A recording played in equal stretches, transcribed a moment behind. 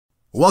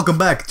Welcome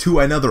back to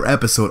another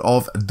episode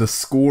of the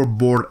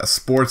Scoreboard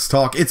Sports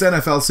Talk. It's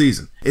NFL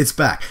season. It's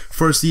back.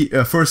 First week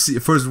of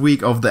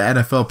the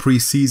NFL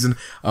preseason.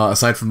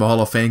 Aside from the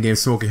Hall of Fame game,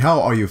 Smokey, how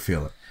are you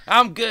feeling?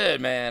 I'm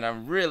good, man.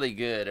 I'm really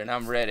good, and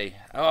I'm ready.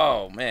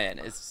 Oh man,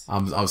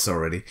 I'm so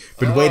ready.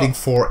 Been waiting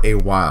for a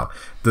while.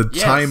 The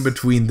time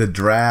between the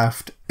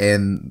draft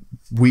and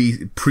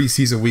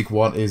preseason week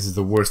 1 is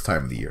the worst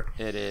time of the year.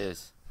 It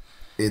is.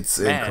 It's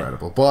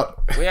incredible, but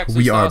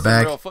we are saw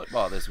back. Some real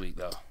football this week,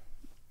 though.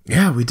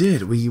 Yeah, we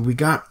did. We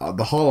got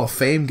the Hall of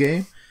Fame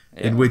game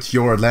in which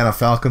your Atlanta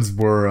Falcons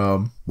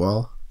were,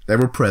 they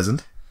were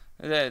present.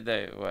 They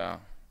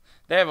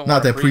haven't.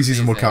 Not that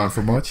preseason will count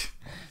for much.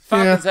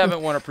 Falcons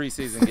haven't won a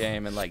preseason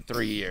game in like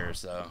 3 years,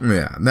 so.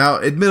 Yeah.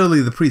 Now, admittedly,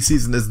 the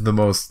preseason isn't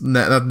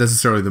not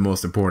necessarily the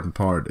most important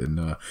part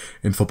in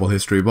football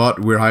history, but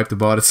we're hyped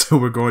about it, so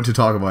we're going to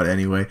talk about it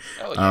anyway.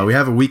 Oh, yeah. We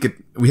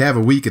have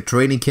a week at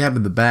training camp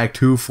in the bag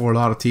too for a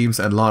lot of teams,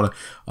 and a lot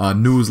of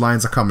news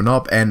lines are coming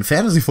up, and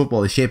fantasy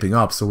football is shaping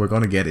up, so we're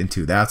going to get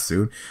into that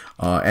soon.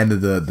 End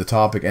of the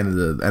topic, end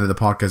of the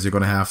podcast, you're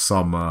going to have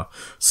some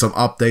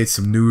updates,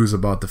 some news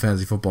about the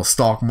fantasy football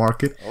stock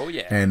market. Oh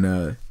yeah.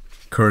 And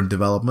current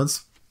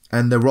developments,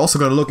 and we're also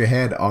going to look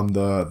ahead on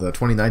the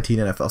 2019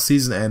 NFL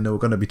season, and we're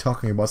going to be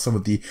talking about some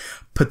of the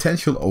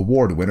potential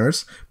award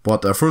winners.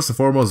 But first and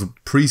foremost,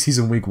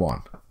 preseason week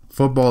 1.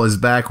 Football is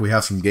back. We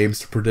have some games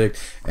to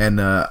predict, and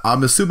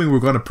I'm assuming we're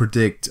going to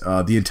predict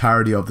the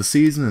entirety of the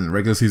season, and the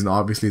regular season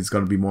obviously is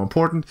going to be more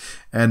important.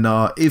 And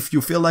if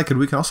you feel like it,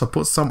 we can also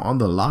put some on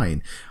the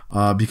line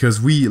because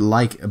we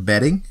like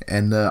betting,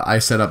 and I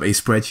set up a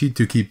spreadsheet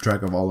to keep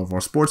track of all of our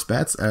sports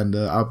bets, and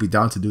I'll be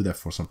down to do that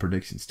for some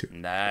predictions too.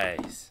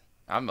 Nice.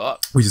 I'm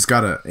up. We just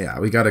gotta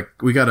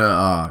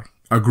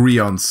agree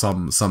on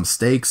some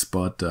stakes,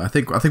 but I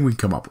think we can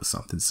come up with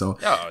something. So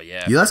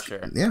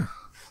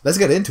let's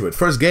get into it.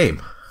 First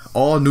game,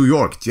 all New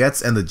York,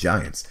 Jets and the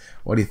Giants.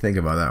 What do you think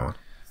about that one?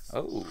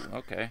 Oh,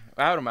 okay.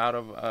 Adam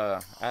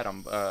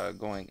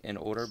going in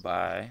order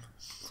by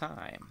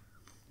time.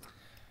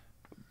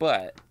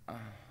 But,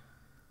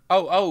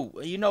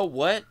 you know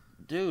what,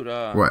 dude?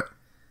 What?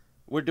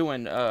 We're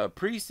doing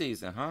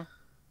preseason, huh?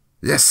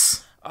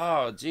 Yes.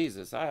 Oh,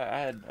 Jesus. I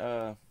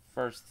had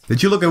first.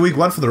 Did you look at week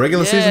 1 for the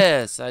regular season?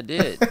 Yes, I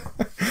did.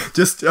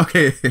 just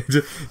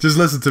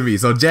listen to me.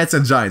 So Jets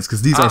and Giants,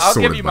 because these are I'll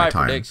sorted give you by my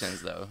time.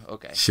 predictions, though.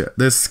 Okay. Sure,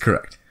 this is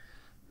correct.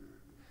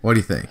 What do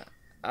you think?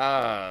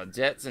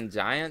 Jets and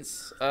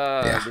Giants.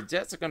 The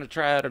Jets are going to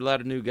try out a lot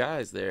of new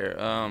guys there.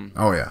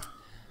 Oh yeah.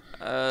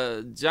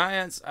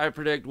 Giants, I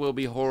predict, will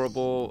be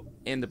horrible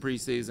in the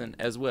preseason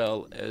as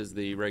well as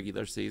the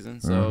regular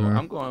season. So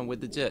I'm going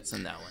with the Jets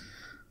in that one.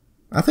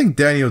 I think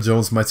Daniel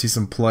Jones might see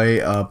some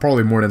play,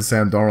 probably more than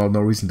Sam Darnold.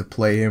 No reason to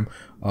play him.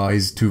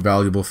 He's too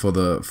valuable for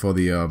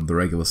the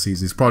regular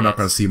season. He's probably not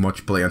going to see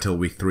much play until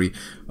week 3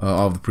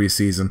 of the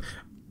preseason.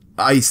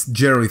 I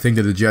generally think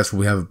that the Jets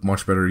will have a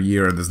much better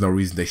year, and there's no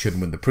reason they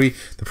shouldn't win the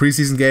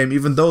preseason game,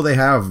 even though they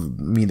have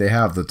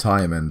the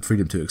time and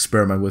freedom to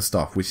experiment with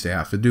stuff, which they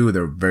have to do.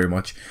 They're very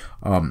much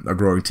a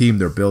growing team.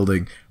 They're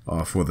building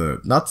for the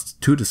not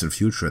too distant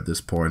future at this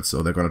point,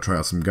 so they're going to try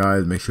out some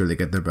guys, make sure they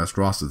get their best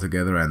roster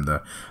together. And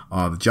the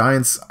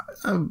Giants,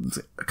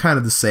 kind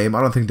of the same.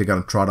 I don't think they're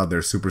going to trot out their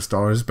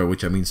superstars, by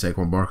which I mean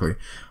Saquon Barkley.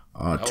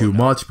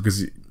 Much,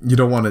 because you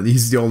don't want to.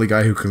 He's the only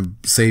guy who can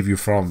save you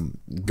from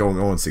going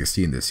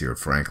 0-16 this year,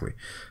 frankly.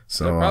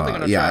 So they're probably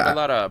going to try a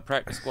lot of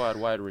practice squad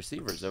wide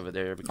receivers over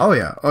there.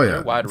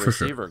 Their wide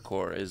receiver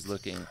core is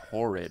looking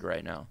horrid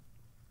right now.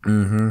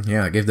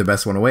 Yeah, they gave the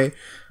best one away,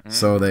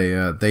 so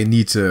they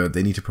need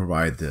to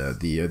provide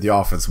the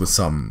offense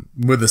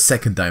with a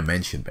second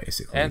dimension,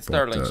 basically. And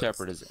Sterling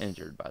Shepard is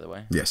injured, by the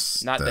way.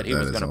 Yes, not that he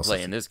was going to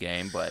play in this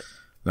game, but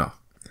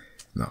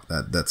No,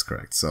 that's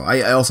correct. So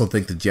I also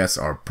think the Jets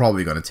are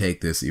probably going to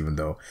take this, even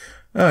though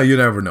you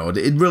never know.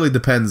 It really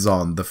depends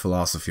on the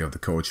philosophy of the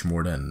coach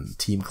more than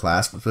team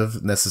class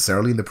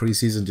necessarily in the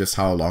preseason. Just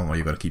how long are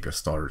you going to keep your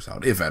starters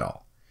out, if at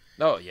all?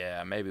 Oh,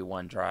 yeah, maybe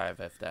one drive,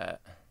 if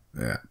that.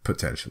 Yeah,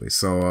 potentially.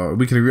 So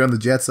we can agree on the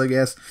Jets, I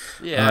guess.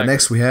 Yeah.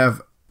 Next, we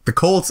have the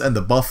Colts and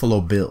the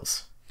Buffalo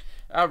Bills.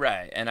 All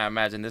right, and I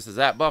imagine this is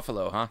at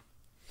Buffalo, huh?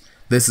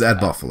 This is at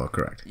Buffalo,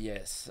 correct?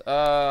 Yes.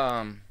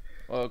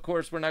 Well, of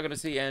course, we're not going to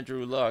see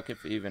Andrew Luck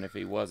even if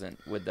he wasn't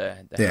with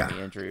the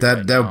heavy injury.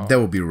 That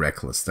would be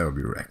reckless. That would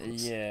be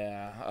reckless.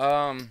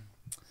 Yeah.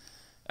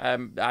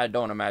 I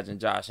don't imagine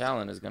Josh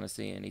Allen is going to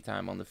see any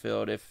time on the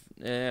field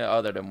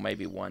other than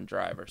maybe one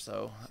drive or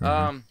so.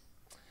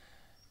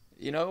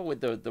 With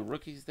the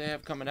rookies they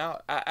have coming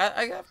out,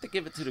 I have to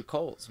give it to the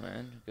Colts,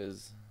 man,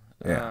 because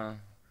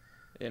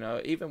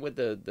even with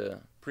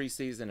the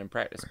preseason and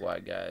practice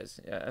squad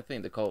guys, I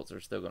think the Colts are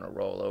still going to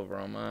roll over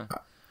them.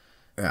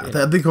 Yeah,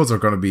 I think Colts are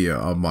going to be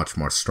a much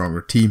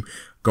stronger team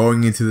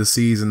going into the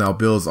season. Now,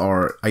 Bills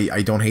are.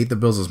 I don't hate the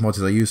Bills as much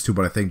as I used to,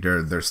 but I think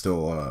they're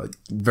still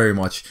very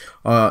much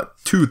 2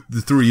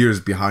 to 3 years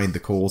behind the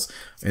Colts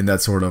in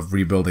that sort of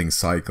rebuilding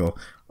cycle.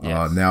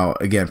 Yes. Now,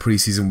 again,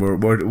 preseason,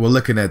 we're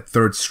looking at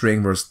third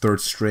string versus third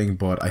string,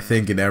 but I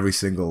think in every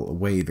single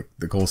way,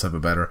 the Colts have a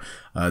better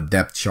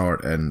depth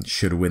chart and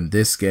should win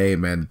this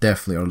game, and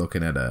definitely are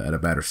looking at a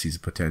better season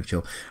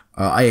potential.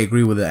 I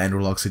agree with the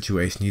Andrew Luck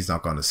situation. He's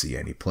not going to see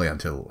any play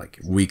until like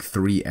week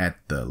 3 at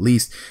the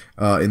least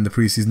in the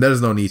preseason.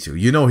 There's no need to.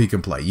 You know he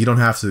can play. You don't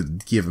have to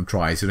give him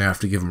tries. You don't have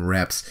to give him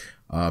reps.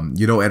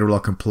 You know Andrew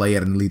Luck can play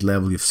at an elite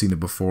level. You've seen it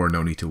before.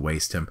 No need to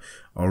waste him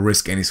or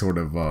risk any sort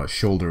of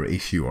shoulder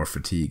issue or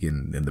fatigue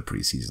in the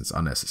preseason. It's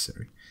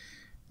unnecessary.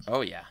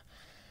 Oh, yeah.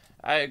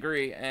 I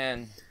agree.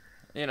 And,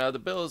 you know, the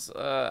Bills,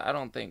 I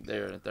don't think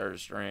their third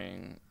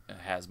string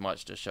has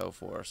much to show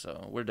for.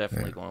 So we're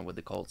definitely going with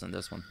the Colts in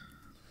this one.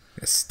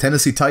 Yes,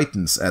 Tennessee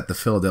Titans at the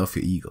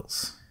Philadelphia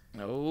Eagles.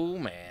 Oh,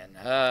 man.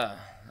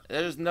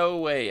 There's no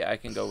way I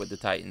can go with the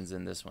Titans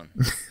in this one.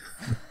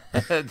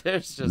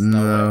 There's just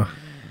no way.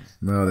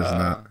 No, there's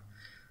not.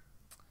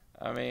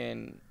 I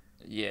mean,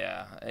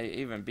 yeah,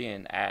 even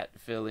being at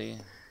Philly,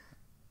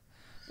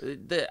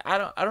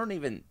 I don't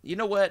even. You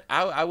know what?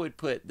 I would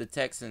put the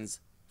Texans'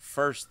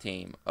 first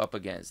team up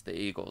against the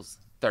Eagles'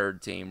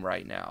 third team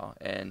right now,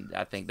 and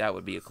I think that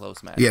would be a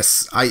close match.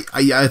 Yes, I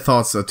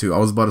thought so too. I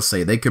was about to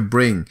say they could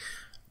bring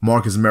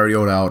Marcus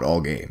Mariota out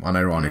all game,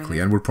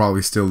 unironically, and would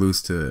probably still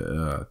lose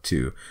to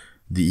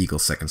the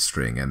Eagles' second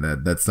string, and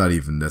that's not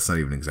even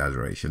an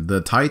exaggeration.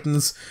 The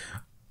Titans.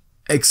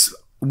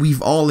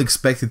 We've all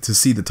expected to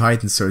see the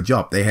Titans surge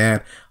up. They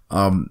had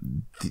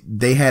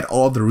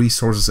all the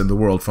resources in the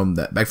world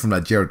back from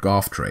that Jared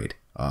Goff trade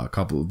a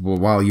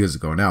while years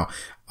ago now,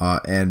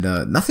 and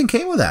nothing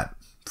came of that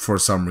for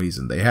some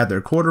reason. They had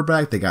their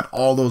quarterback. They got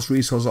all those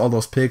resources, all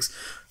those picks.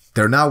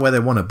 They're now where they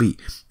want to be.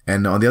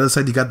 And on the other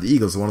side, you got the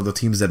Eagles, one of the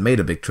teams that made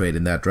a big trade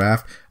in that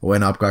draft.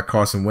 Went up, got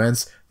Carson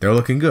Wentz. They're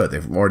looking good.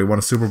 They've already won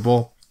a Super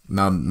Bowl.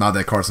 Not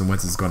that Carson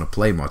Wentz is going to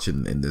play much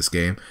in this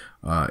game.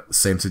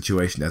 Same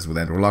situation as with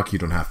Andrew Luck. You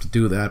don't have to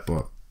do that,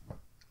 but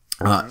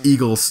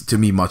Eagles, to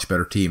me, much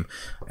better team.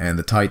 And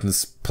the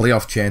Titans,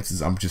 playoff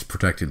chances, I'm just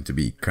projecting to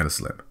be kind of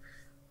slim.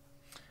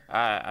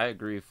 I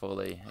agree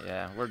fully.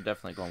 Yeah, we're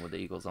definitely going with the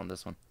Eagles on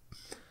this one.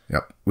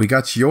 Yep. We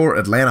got your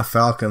Atlanta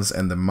Falcons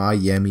and the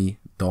Miami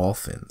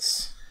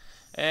Dolphins.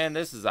 And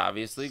this is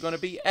obviously going to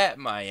be at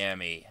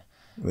Miami.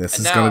 This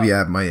is going to be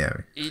at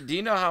Miami. Do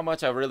you know how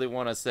much I really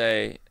want to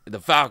say the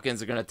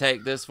Falcons are going to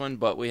take this one,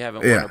 but we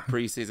haven't won a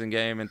preseason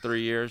game in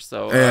 3 years?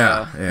 So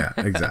yeah,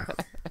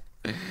 exactly.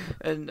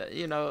 And,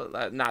 you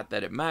know, not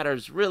that it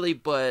matters really,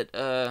 but...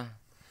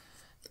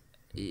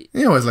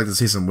 you always like to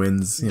see some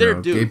wins.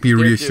 Be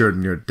reassured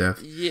in your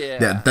depth.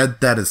 Yeah.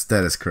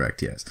 That is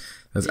correct, yes.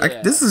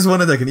 This is one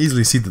that I can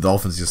easily see the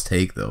Dolphins just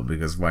take, though,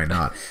 because why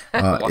not?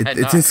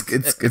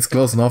 It's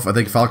close enough. I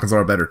think Falcons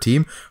are a better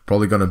team.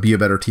 Probably going to be a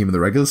better team in the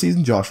regular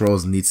season. Josh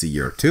Rosen needs a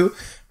year too,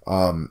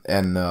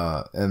 and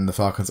the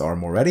Falcons are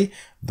more ready.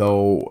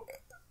 Though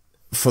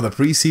for the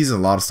preseason, a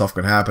lot of stuff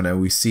can happen, and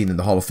we've seen in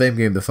the Hall of Fame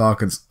game, the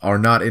Falcons are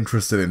not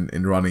interested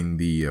in running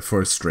the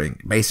first string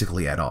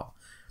basically at all.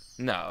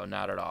 No,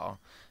 not at all.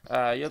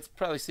 You'll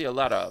probably see a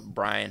lot of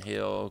Brian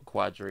Hill,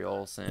 Quadri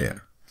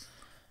Olsen.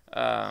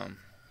 Yeah.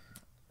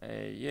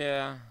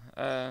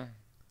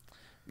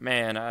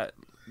 Man,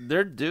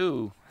 they're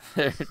due.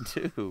 They're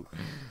due.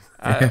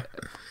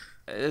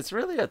 It's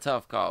really a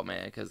tough call,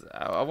 man, because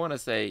I want to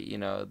say, you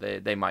know,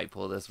 they might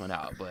pull this one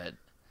out, but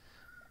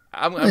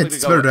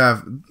it's better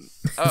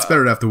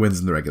to have the wins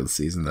in the regular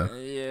season, though.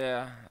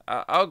 Yeah,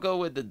 I'll go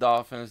with the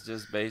Dolphins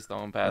just based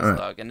on past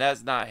luck, and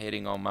that's not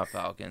hitting on my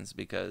Falcons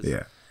because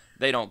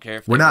they don't care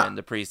if they win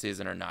the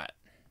preseason or not.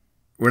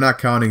 We're not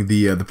counting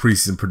the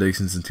preseason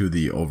predictions into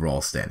the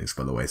overall standings,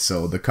 by the way.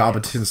 So the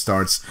competition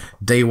starts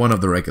day 1 of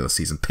the regular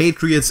season.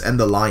 Patriots and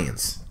the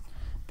Lions.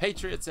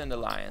 Patriots and the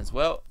Lions.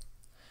 Well,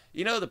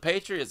 you know, the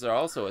Patriots are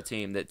also a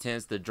team that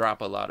tends to drop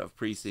a lot of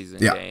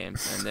preseason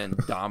games and then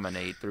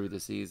dominate through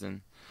the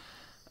season.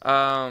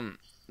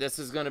 This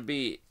is going to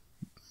be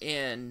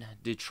in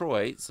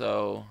Detroit,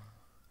 so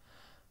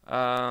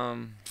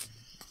let's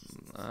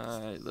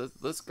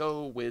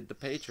go with the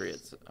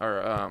Patriots.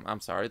 Or,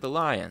 I'm sorry, the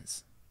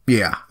Lions.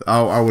 Yeah,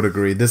 I would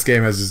agree. This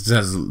game has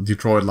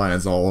Detroit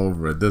Lions all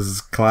over it. This is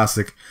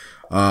classic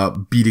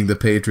beating the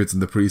Patriots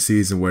in the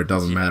preseason where it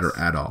doesn't matter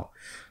at all.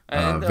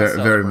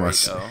 Very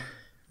much.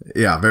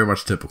 Yeah, very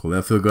much typical.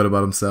 They'll feel good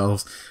about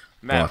themselves.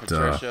 Matt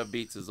Patricia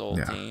beats his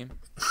old team.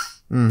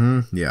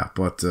 Yeah,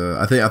 but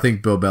I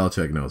think Bill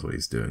Belichick knows what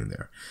he's doing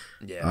there.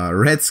 Yeah.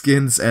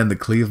 Redskins and the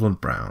Cleveland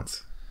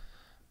Browns.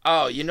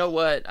 Oh, you know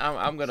what?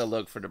 I'm gonna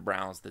look for the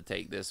Browns to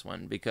take this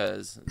one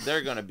because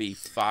they're gonna be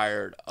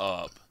fired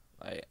up.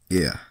 I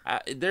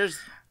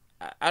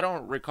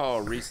don't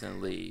recall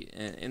recently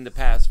in the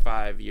past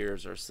 5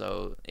 years or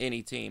so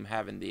any team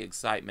having the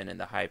excitement and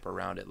the hype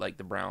around it like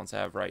the Browns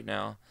have right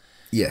now.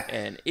 Yeah.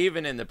 And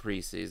even in the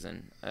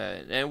preseason,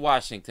 and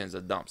Washington's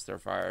a dumpster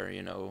fire.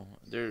 You know,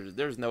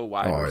 there's no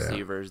wide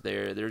receivers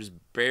there. There's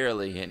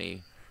barely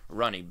any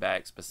running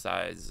backs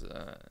besides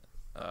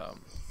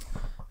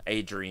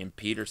Adrian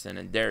Peterson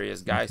and Darius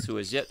Guice, who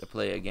has yet to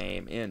play a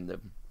game in the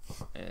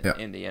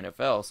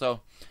NFL. So.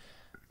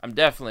 I'm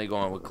definitely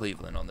going with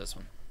Cleveland on this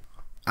one.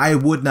 I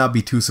would not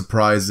be too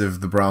surprised if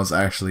the Browns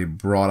actually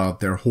brought out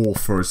their whole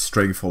first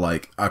string for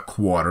like a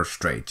quarter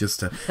straight,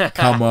 just to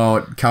come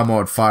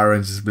out fire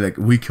and just be like,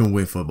 we can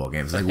win football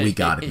games, like we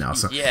got it now.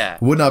 So yeah,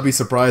 would not be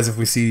surprised if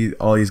we see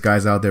all these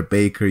guys out there,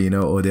 Baker,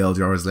 Odell,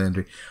 Jarvis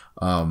Landry,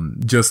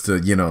 just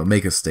to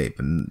make a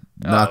statement.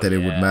 Not that it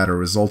would matter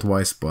result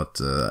wise, but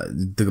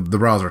the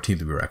Browns are a team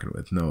to be reckoned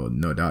with, no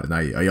doubt, and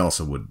I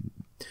also would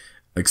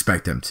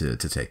expect them to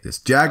take this.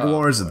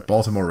 Jaguars and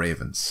Baltimore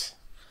Ravens.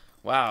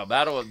 Wow,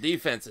 battle of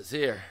defenses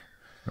here.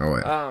 Oh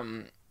yeah.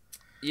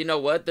 You know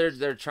what?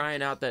 They're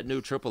trying out that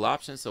new triple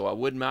option, so I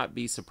would not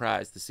be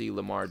surprised to see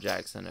Lamar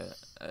Jackson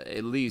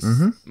at least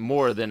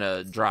more than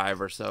a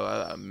drive or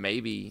so.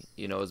 Maybe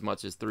as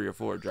much as 3 or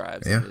 4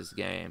 drives in this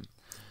game.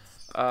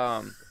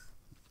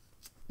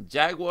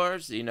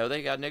 Jaguars,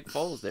 they got Nick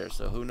Foles there,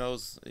 so who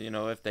knows?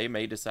 If they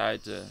may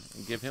decide to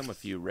give him a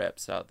few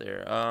reps out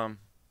there.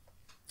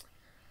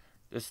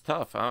 It's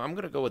tough. I'm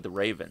gonna go with the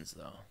Ravens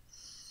though.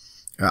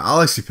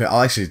 I'll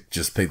actually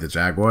just pick the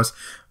Jaguars.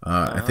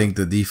 I think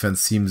the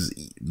defense seems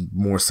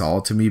more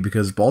solid to me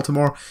because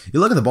Baltimore. You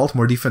look at the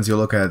Baltimore defense. You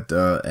look at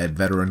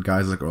veteran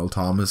guys like Earl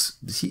Thomas.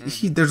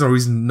 There's no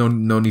reason, no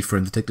need for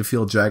him to take the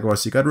field.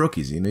 Jaguars, you got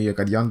rookies. You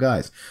got young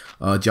guys.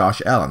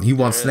 Josh Allen, he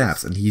wants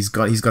snaps and he's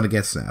gonna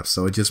get snaps.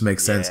 So it just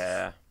makes sense.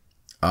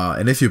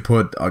 And if you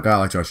put a guy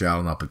like Josh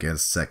Allen up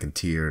against second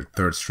tier,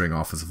 third string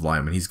offensive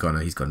lineman, he's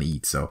gonna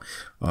eat. So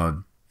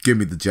give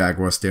me the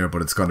Jaguars there,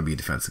 but it's gonna be a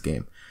defensive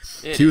game.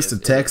 Houston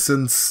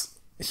Texans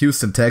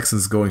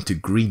going to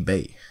Green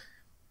Bay.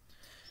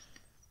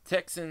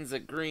 Texans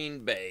at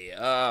Green Bay.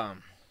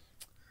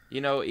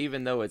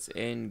 Even though it's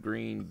in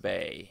Green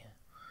Bay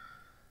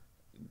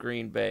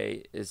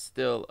is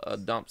still a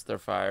dumpster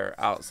fire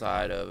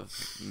outside of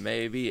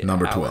maybe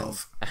number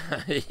 12.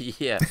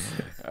 Yeah,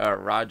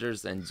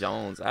 Rodgers and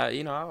Jones.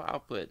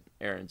 I'll put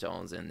Aaron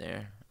Jones in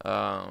there.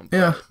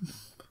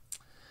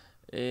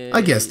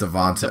 I guess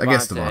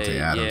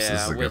Devontae Adams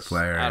is a good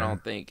player. I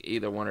don't think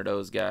either one of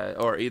those guys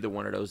or either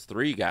one of those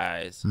 3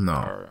 guys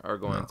are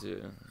going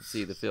to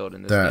see the field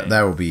in this game.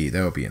 That would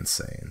be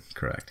insane.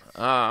 Correct.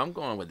 I'm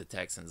going with the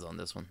Texans on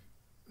this one.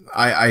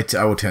 I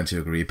would tend to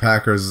agree.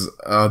 Packers,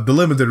 the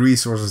limited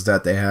resources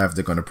that they have,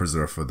 they're going to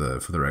preserve for the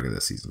regular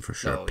season for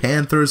sure.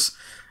 Panthers,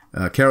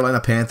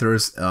 Carolina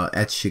Panthers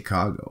at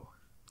Chicago.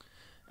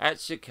 At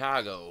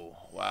Chicago,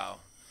 wow.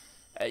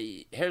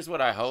 Here's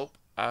what I hope.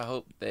 I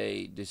hope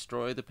they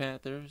destroy the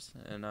Panthers,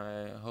 and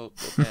I hope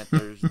the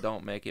Panthers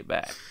don't make it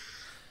back.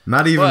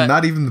 Not even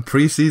the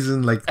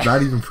preseason,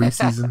 not even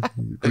preseason,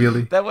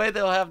 really. That way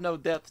they'll have no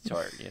depth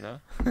chart,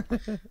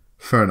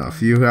 Fair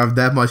enough. You have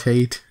that much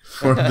hate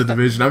for the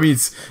division. I mean,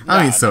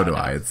 so do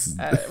I. It's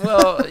of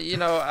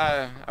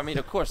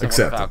course I want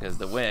the Falcons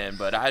to win,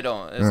 but I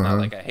don't. It's not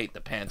like I hate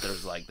the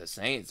Panthers like the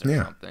Saints or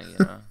something,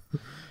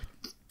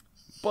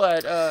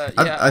 But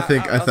I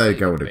think I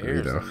would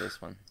agree though. On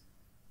this one.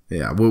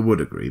 Yeah, we would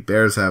agree.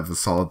 Bears have a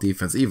solid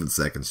defense, even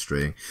second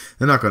string.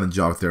 They're not going to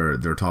jock their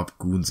top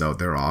goons out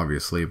there,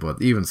 obviously, but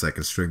even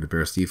second string, the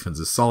Bears defense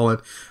is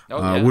solid.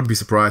 Wouldn't be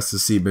surprised to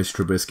see Mitch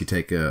Trubisky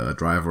take a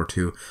drive or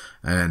two,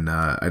 and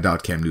I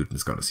doubt Cam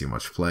Newton's going to see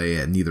much play,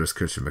 and neither is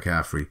Christian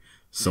McCaffrey,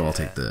 so I'll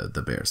take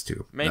the Bears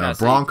too.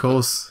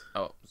 Broncos.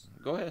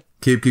 Go ahead.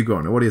 Keep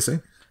going. What do you say?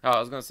 I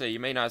was going to say, you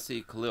may not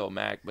see Khalil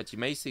Mack, but you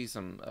may see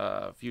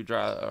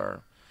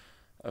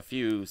a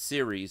few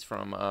series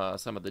from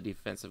some of the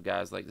defensive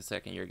guys, like the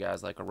second-year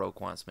guys, like a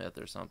Roquan Smith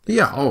or something.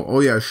 Yeah. Oh,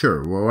 yeah.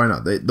 Sure. Well, why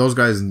not? Those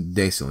guys,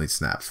 they still need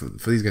snaps.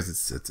 For these guys,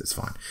 it's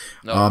fine.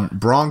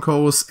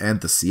 Broncos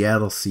and the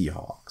Seattle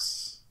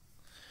Seahawks.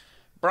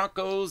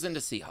 Broncos and the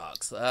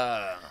Seahawks.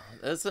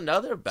 It's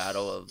another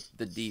battle of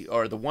the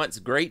once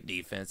great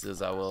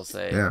defenses, I will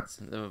say. Yeah.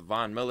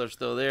 Von Miller's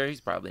still there.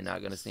 He's probably not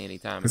going to see any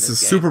time. It's in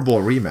this a game. Super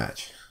Bowl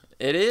rematch.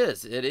 It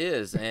is,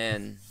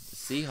 and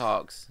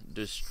Seahawks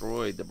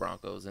destroyed the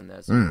Broncos in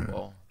that Super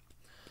Bowl.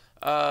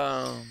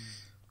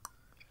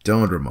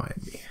 Don't remind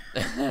me.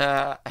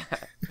 I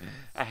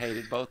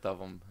hated both of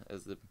them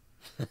as a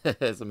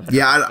matter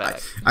of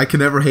fact. I can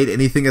never hate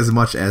anything as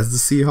much as the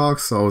Seahawks,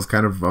 so I was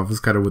kind of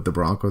with the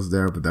Broncos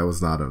there, but that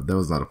was not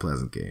a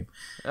pleasant game.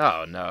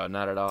 Oh no,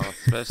 not at all.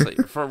 Especially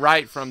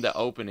right from the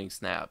opening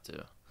snap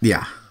too.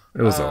 Yeah,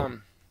 it was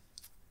over.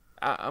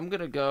 I'm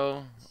gonna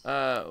go.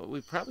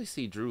 We probably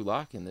see Drew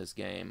Lock in this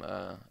game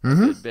a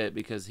good bit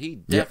because he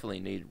definitely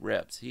needed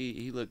reps.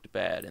 He looked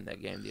bad in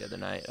that game the other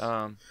night.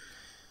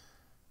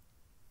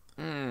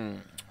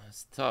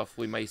 It's tough.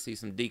 We may see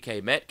some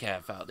DK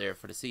Metcalf out there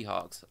for the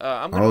Seahawks.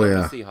 I'm gonna go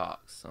with the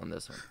Seahawks on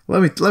this one.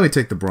 Let me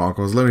take the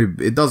Broncos.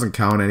 It doesn't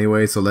count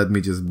anyway, so let me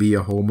just be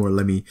a homer.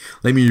 Let me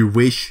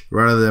wish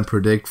rather than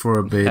predict for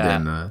a bit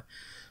and.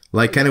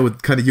 Kind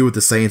of you with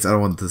the Saints, I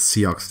don't want the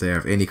Seahawks to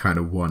have any kind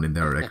of one in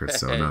their record,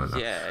 so no.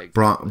 Yeah,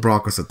 exactly.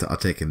 Broncos are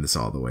taking this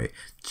all the way.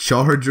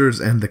 Chargers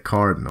and the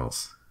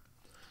Cardinals.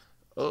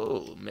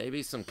 Oh,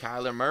 maybe some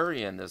Kyler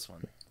Murray in this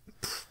one.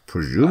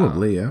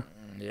 Presumably, yeah.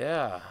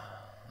 Yeah.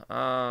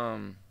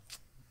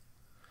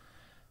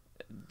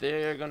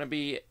 they're going to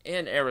be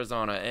in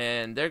Arizona,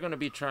 and they're going to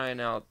be trying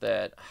out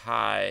that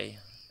high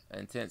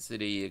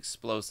intensity,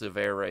 explosive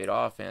air raid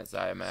offense,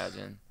 I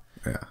imagine.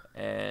 Yeah.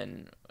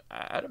 And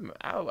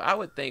I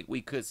would think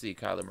we could see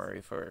Kyler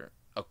Murray for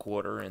a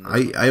quarter. In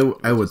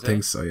I would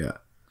think so. Yeah.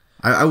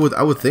 I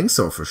would think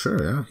so for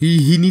sure. Yeah,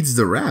 he needs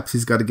the reps.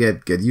 He's got to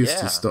get used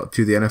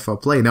to the NFL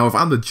play. Now, if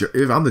I'm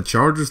the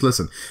Chargers,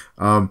 listen,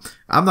 I'm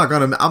not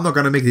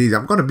gonna make it easy.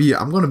 I'm gonna be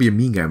a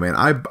mean guy, man.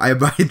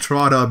 I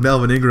trot out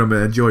Melvin Ingram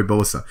and Joey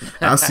Bosa.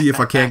 I see if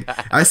I can't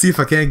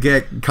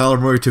get Kyler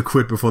Murray to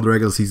quit before the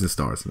regular season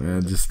starts,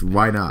 man. Just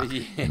why not?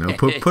 You know,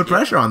 put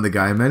pressure on the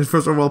guy, man. He's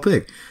first overall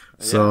pick.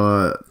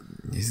 So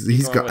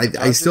he's got.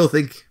 I still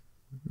think.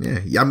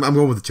 Yeah, I'm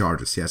going with the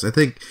Chargers. Yes, I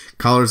think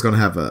Kyler's going to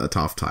have a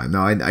tough time.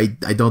 Now, I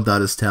don't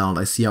doubt his talent.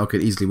 I see how he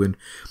could easily win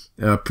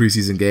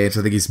preseason games.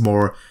 I think he's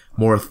more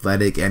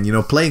athletic, and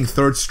playing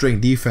third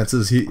string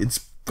defenses, it's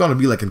going to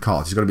be like in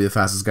college. He's going to be the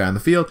fastest guy on the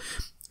field,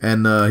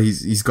 and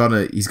he's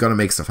gonna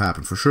make stuff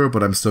happen for sure.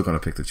 But I'm still going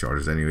to pick the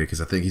Chargers anyway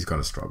because I think he's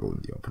going to struggle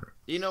in the opener.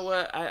 You know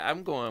what?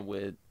 I'm going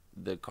with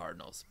the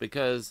Cardinals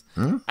because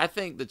I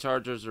think the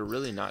Chargers are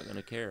really not going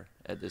to care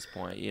at this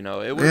point. It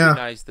would be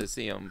nice to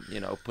see them,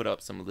 put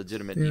up some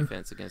legitimate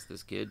defense against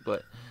this kid,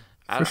 but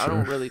I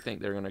don't really think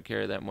they're going to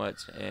care that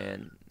much.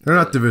 And they're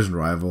not division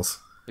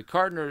rivals. The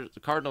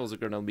Cardinals are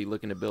going to be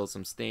looking to build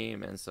some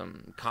steam and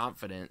some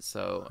confidence.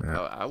 So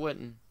I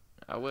wouldn't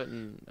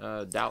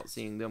doubt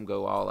seeing them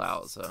go all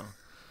out. So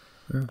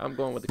I'm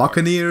going with the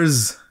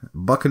Buccaneers.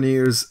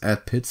 Buccaneers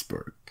at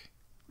Pittsburgh.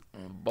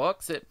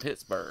 Bucks at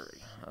Pittsburgh.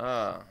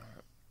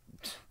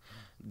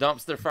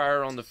 Dumpster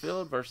fire on the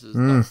field versus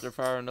dumpster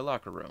fire in the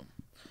locker room.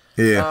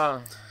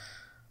 Yeah.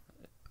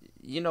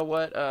 You know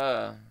what?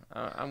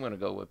 I'm going to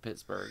go with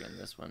Pittsburgh in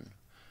this one.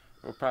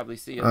 We'll probably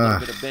see a little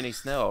bit of Benny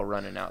Snell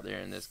running out there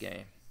in this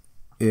game.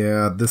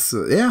 Yeah,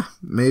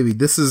 maybe.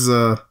 This is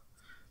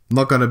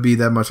not going to be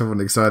that much of an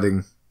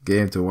exciting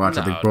game to watch.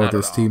 I think both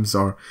those teams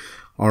are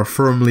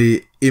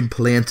firmly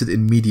implanted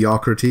in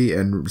mediocrity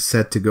and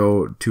set to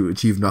go to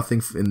achieve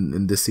nothing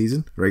in this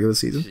season, regular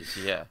season.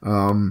 Yeah.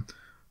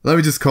 Let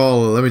me just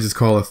call a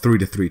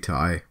 3-3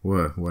 tie.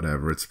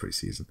 Whatever, it's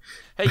preseason.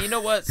 Hey, you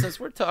know what? Since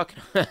we're talking,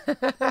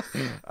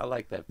 I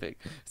like that pick.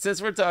 Since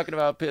we're talking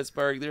about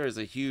Pittsburgh, there is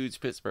a huge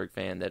Pittsburgh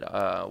fan that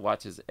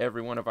watches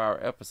every one of our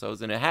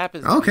episodes, and it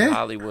happens to be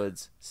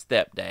Hollywood's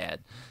stepdad.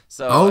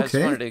 So I just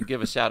wanted to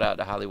give a shout out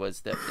to Hollywood's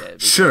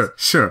stepdad. Sure.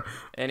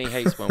 And he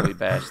hates when we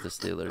bash the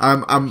Steelers.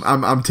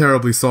 I'm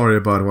terribly sorry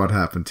about what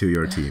happened to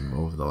your team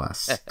over the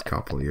last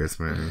couple of years,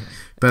 man.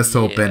 Best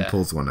hope Ben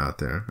pulls one out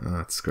there. Oh,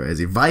 that's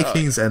crazy.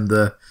 Vikings and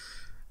the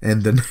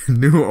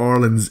New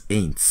Orleans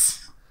Aints.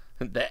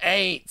 The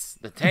Aints.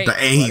 The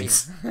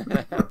Aints.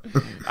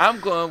 I'm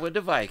going with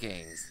the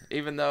Vikings,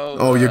 even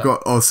though... you're going...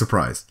 Oh,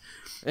 surprise.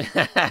 And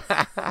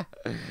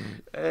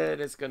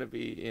it's going to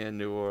be in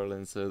New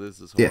Orleans, so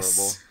this is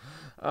horrible.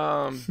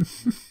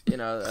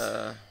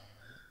 Yes.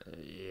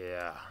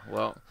 Yeah.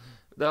 Well,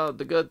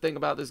 the good thing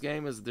about this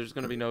game is there's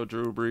going to be no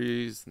Drew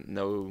Brees,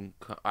 no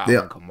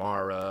Alvin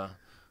Kamara,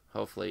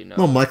 hopefully no...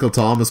 Well, Michael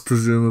Thomas,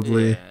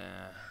 presumably.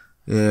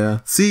 Yeah.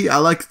 See, I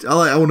want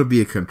to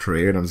be a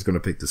contrarian. I'm just going to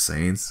pick the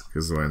Saints,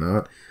 because why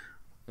not?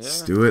 Yeah.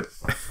 Just do it,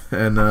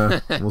 and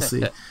we'll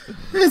see.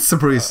 It's the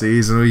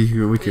preseason. We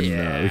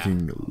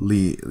can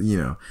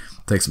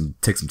take some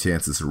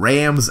chances.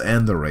 Rams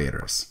and the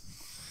Raiders.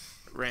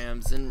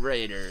 Rams and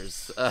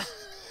Raiders.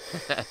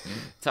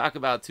 Talk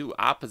about two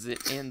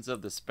opposite ends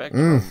of the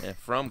spectrum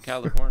from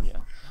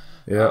California.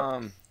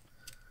 Yeah.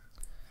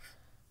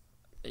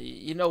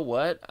 You know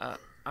what?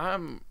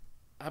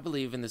 I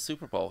believe in the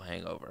Super Bowl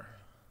hangover.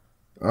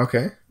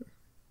 Okay.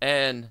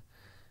 And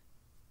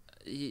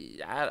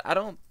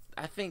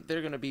I think they're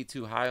going to be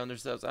too high on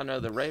themselves. I know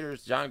the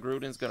Raiders, John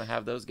Gruden's going to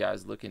have those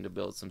guys looking to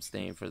build some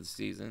steam for the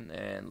season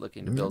and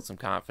looking to build some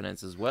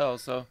confidence as well.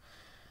 So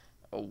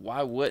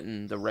why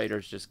wouldn't the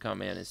Raiders just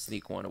come in and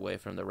sneak one away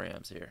from the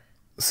Rams here?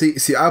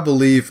 See, I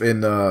believe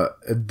in the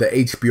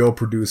HBO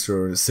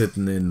producer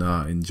sitting in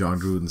John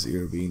Gruden's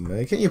ear, being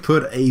like, "Can you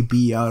put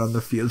AB out on the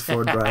field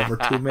for a drive or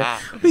two, man?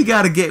 We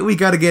gotta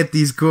get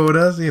these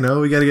quotas. We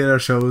gotta get our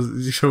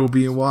show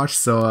being watched."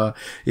 So,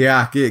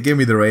 give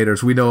me the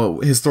Raiders. We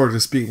know, historically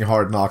speaking,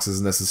 Hard Knocks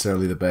isn't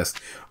necessarily the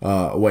best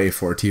way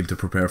for a team to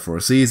prepare for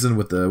a season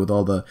with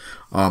all the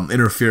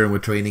interfering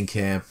with training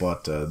camp,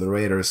 but the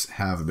Raiders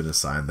have been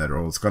assigned that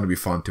role. It's gonna be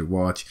fun to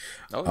watch.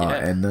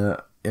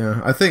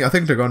 Yeah, I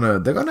think they're gonna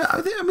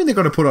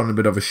put on a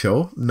bit of a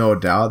show, no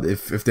doubt.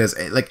 If there's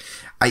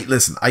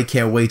I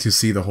can't wait to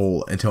see the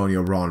whole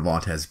Antonio Brown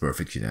Vontaze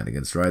perfect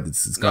shenanigans, right?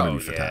 It's gonna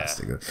be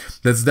fantastic.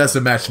 That's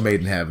a match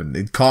made in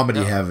heaven,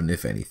 comedy heaven,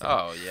 if anything.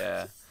 Oh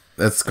yeah.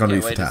 That's gonna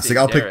be fantastic.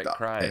 I'll pick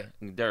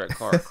Derek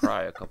Carr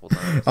cry a couple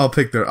times. I'll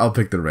pick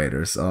the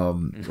Raiders.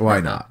 Why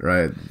not,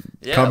 right?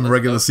 Come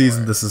regular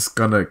season, this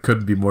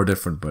couldn't be more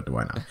different, but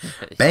why not?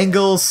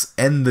 Bengals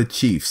and the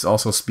Chiefs.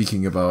 Also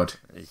speaking about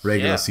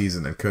regular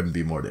season, it couldn't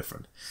be more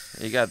different.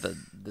 You got the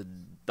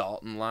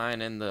Dalton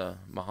line and the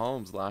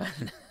Mahomes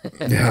line.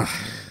 Yeah.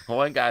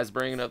 One guy's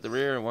bringing up the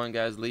rear and one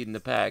guy's leading the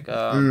pack.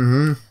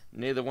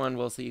 Neither one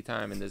will see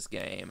time in this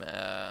game.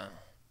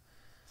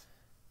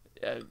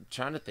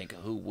 Trying to think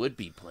of who would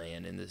be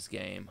playing in this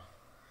game.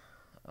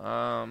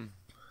 Maybe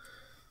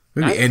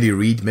Andy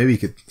Reid. Maybe he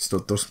could still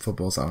throw some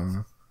footballs. I don't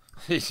know.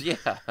 Yeah,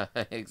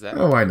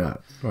 exactly. Oh, why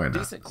not? Why not?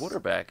 Decent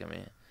quarterback, I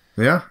mean.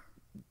 Yeah.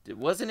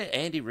 Wasn't it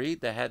Andy Reid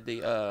that had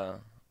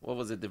the what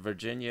was it, the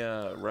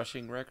Virginia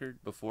rushing record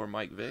before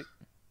Mike Vick?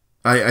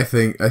 I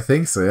think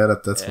so. Yeah,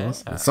 that's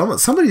possible.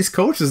 Some of these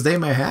coaches, they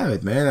may have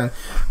it, man.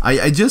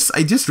 I just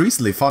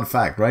recently, fun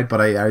fact, right?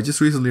 But I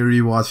just recently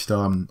rewatched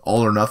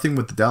All or Nothing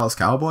with the Dallas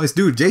Cowboys.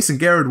 Dude, Jason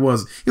Garrett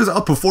was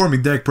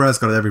outperforming Dak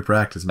Prescott at every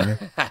practice,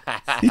 man.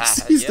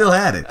 He still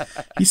had it.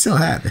 He still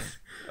had it.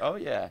 Oh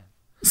yeah.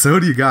 So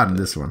who do you got in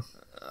this one?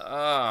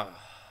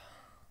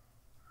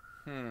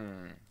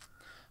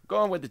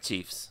 Going with the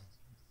Chiefs.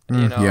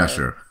 Yeah,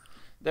 sure.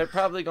 They're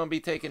probably going to be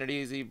taking it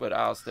easy, but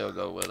I'll still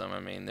go with them. I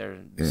mean, they're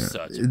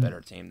such a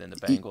better team than the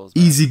Bengals.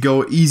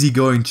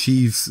 Easygoing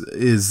Chiefs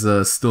is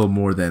still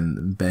more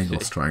than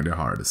Bengals trying their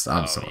hardest.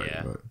 I'm sorry,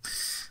 but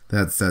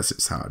that's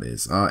just how it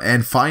is.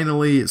 And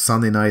finally,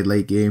 Sunday night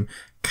late game,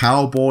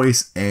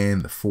 Cowboys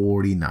and the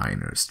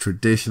 49ers.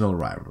 Traditional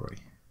rivalry.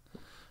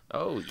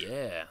 Oh,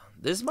 yeah.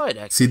 This might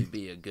actually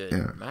be a good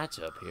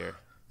matchup here.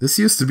 This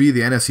used to be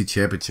the NFC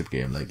Championship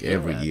game, like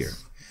every year.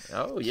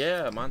 Oh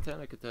yeah,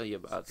 Montana could tell you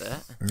about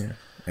that. Yeah,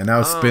 and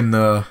now it's been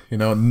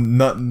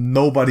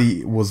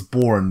nobody was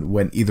born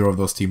when either of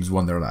those teams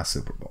won their last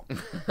Super Bowl.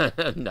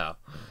 No.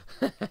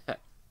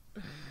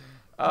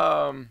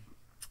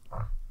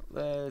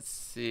 Let's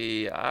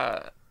see.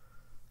 And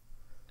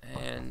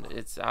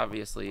it's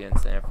obviously in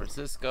San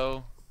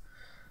Francisco.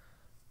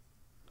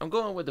 I'm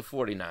going with the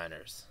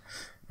 49ers.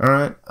 All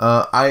right.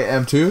 I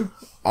am too.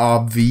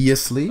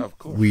 Obviously. Of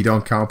course. We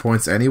don't count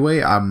points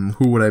anyway.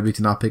 Who would I be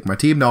to not pick my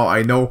team? Now,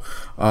 I know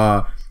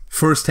not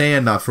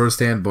firsthand,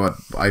 but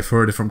I've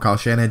heard it from Kyle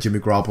Shanahan. Jimmy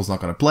Garoppolo's not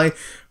going to play,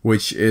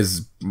 which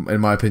is, in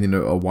my opinion,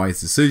 a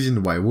wise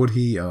decision. Why would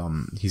he?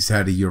 He's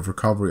had a year of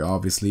recovery,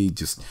 obviously.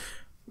 Just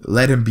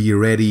let him be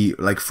ready,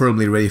 like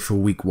firmly ready for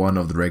week 1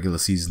 of the regular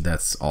season.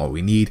 That's all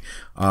we need.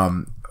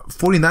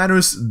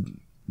 49ers,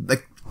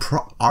 like,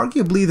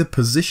 arguably the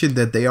position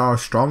that they are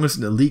strongest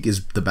in the league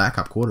is the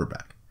backup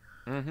quarterback.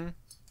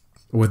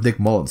 With Nick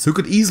Mullins, who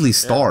could easily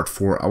start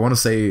for, I want to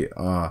say,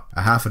 a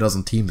half a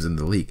dozen teams in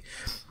the league.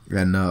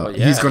 And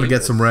he's going to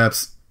get some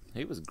reps.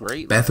 He was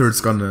great.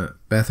 Beathard's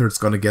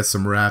gonna get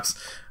some reps.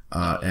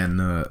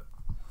 And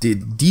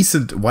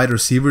decent wide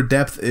receiver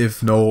depth,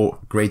 if no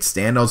great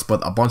standouts, but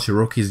a bunch of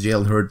rookies,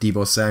 Jalen Hurts,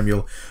 Deebo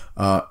Samuel,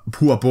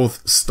 who are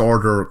both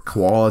starter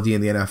quality in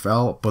the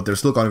NFL, but they're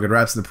still going to get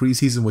reps in the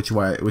preseason, which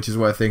is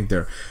why I think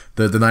the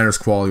Niners'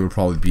 quality will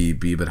probably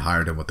be a bit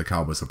higher than what the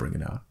Cowboys are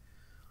bringing out.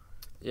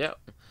 Yep.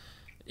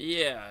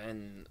 Yeah,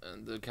 and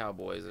the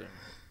Cowboys are,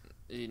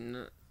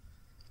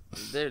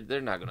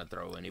 they're not going to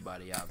throw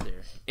anybody out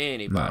there,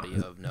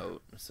 of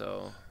note.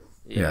 So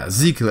yeah,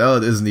 Ezekiel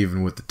Elliott isn't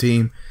even with the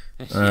team.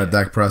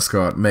 Dak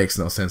Prescott makes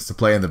no sense to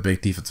play in the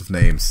big defensive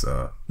names.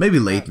 Maybe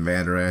Leighton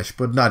Vander Esch,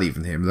 but not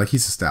even him. Like,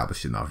 he's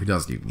established enough. He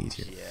doesn't even need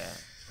him. Yeah.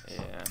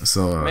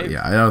 So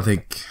I don't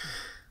think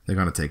they're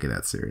gonna take it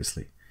that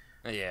seriously.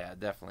 Yeah,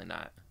 definitely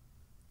not.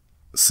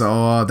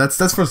 So that's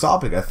first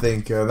topic. I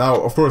think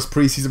now, of course,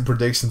 preseason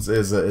predictions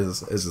is a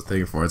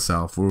thing for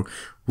itself.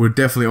 We're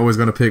definitely always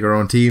gonna pick our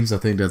own teams. I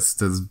think that's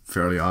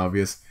fairly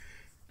obvious.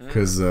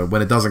 Because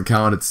when it doesn't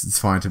count, it's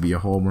fine to be a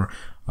homer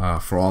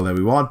for all that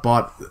we want.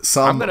 But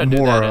I'm gonna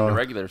do that in the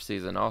regular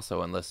season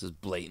also, unless it's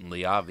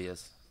blatantly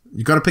obvious.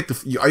 You gotta pick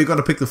Are you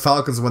gonna pick the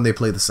Falcons when they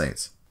play the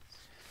Saints?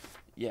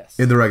 Yes.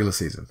 In the regular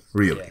season,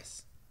 really?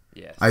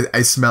 Yes.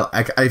 I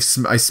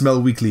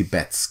smell weekly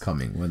bets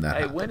coming when that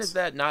happens. When is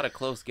that not a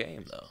close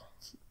game though?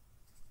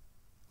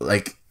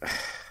 Like,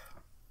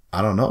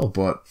 I don't know,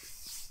 but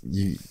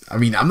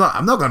I'm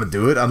not gonna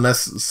do it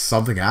unless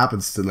something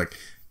happens to like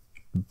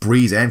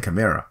Breeze and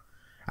Kamara.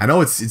 I know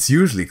it's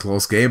usually a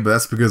close game, but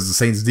that's because the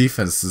Saints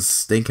defense is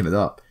stinking it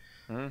up.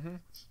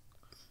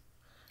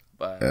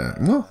 But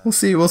we'll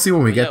see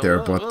when we get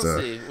there. We'll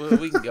see.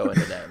 We can go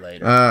into that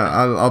later.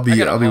 I'll be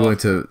willing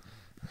to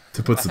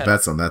put some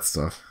bets on that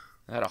stuff.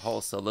 I had a whole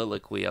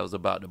soliloquy I was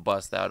about to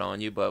bust out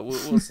on you, but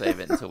we'll save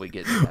it until we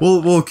get to that.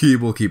 We'll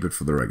keep it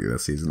for the regular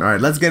season. All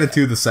right, let's get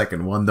into the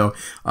second one though.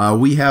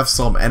 We have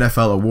some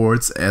NFL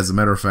awards, as a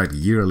matter of fact,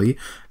 yearly,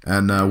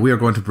 and we are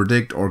going to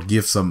predict or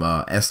give some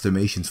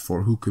estimations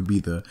for who could be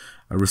the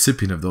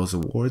recipient of those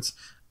awards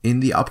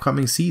in the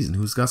upcoming season.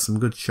 Who's got some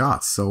good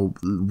shots? So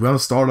we're gonna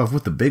start off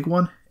with the big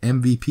one,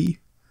 MVP.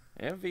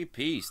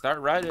 MVP, start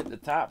right at the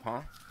top,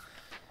 huh?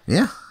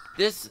 Yeah.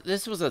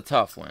 This was a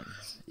tough one.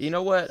 You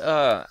know what?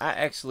 I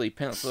actually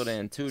penciled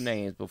in 2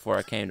 names before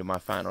I came to my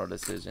final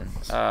decision.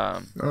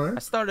 All right. I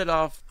started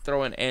off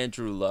throwing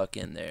Andrew Luck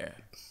in there.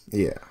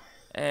 Yeah.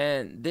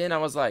 And then I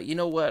was like, you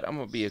know what? I'm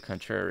going to be a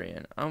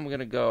contrarian. I'm going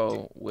to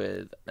go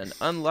with an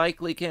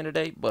unlikely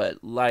candidate,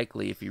 but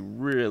likely if you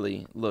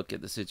really look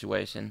at the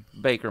situation,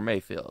 Baker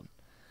Mayfield.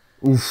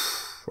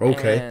 Oof.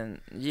 Okay.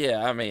 And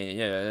yeah, I mean,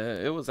 yeah,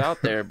 it was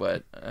out there,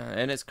 but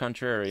and it's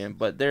contrarian,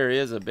 but there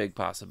is a big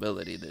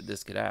possibility that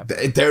this could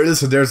happen.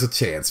 There's a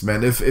chance,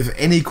 man. If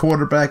any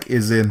quarterback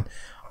is in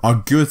a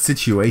good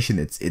situation,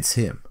 it's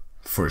him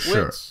for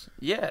sure.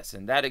 Yes,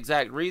 and that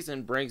exact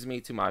reason brings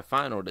me to my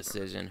final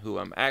decision, who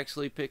I'm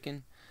actually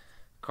picking,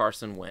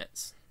 Carson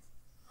Wentz.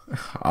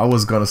 I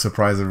was gonna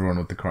surprise everyone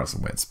with the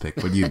Carson Wentz pick,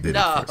 but you did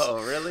it first. No,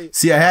 really?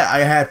 See, I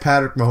had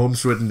Patrick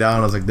Mahomes written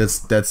down. I was like,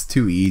 that's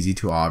too easy,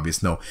 too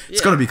obvious. No,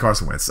 it's gonna be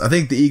Carson Wentz. I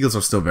think the Eagles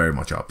are still very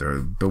much out there,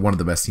 but one of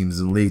the best teams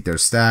in the league. They're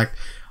stacked.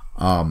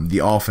 The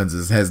offense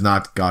has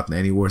not gotten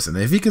any worse, and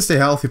if he can stay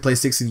healthy, play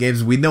 16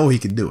 games, we know he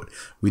can do it.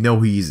 We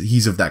know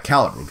he's of that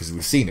caliber because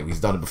we've seen it.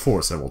 He's done it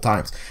before several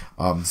times.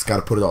 He's got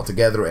to put it all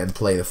together and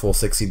play the full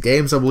 16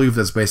 games. I believe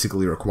that's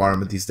basically a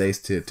requirement these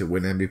days to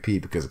win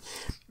MVP because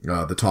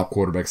the top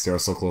quarterbacks there are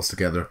so close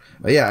together.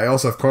 I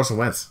also have Carson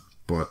Wentz,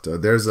 but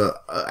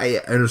I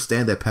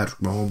understand that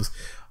Patrick Mahomes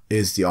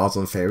is the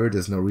odds-on favorite.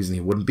 There's no reason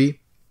he wouldn't be.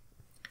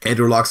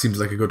 Andrew Luck seems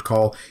like a good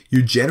call.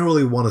 You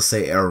generally want to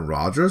say Aaron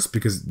Rodgers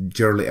because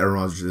generally Aaron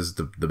Rodgers is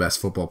the best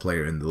football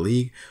player in the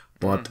league.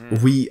 But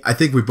I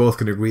think we both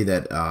can agree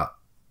that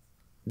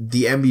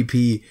the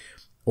MVP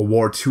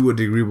award to a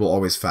degree will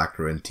always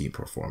factor in team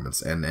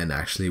performance and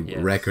actually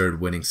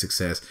record-winning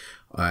success.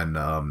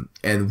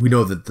 And we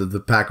know that the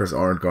Packers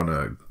aren't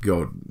gonna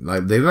go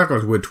like they're not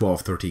gonna win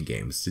 12, 13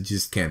 games. They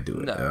just can't do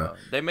it. No,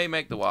 they may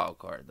make the wild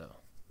card though.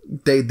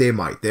 They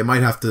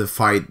might have to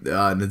fight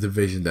in a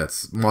division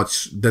that's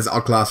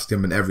outclassed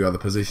them in every other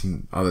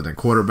position other than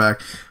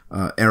quarterback.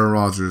 Aaron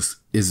Rodgers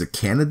is a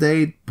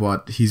candidate,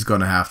 but he's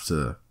gonna have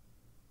to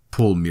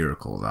pull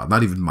miracles out.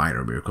 Not even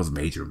minor miracles,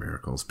 major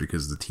miracles,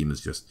 because the team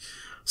is just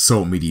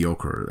so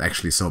mediocre,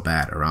 actually so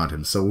bad around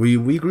him. So we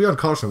agree on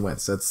Carson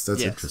Wentz. That's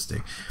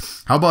interesting.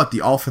 How about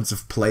the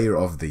offensive player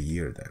of the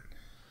year then?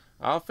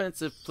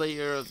 Offensive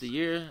player of the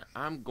year,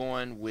 I'm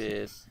going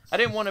with. I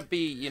didn't want to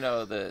be,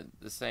 the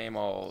same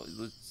old.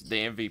 The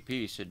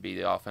MVP should be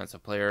the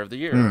offensive player of the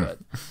year, but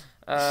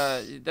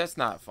that's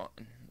not fun.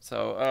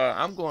 So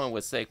I'm going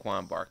with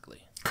Saquon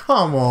Barkley.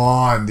 Come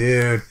on,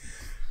 dude.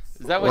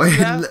 Is that what you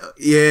have?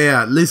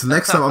 Yeah. Listen,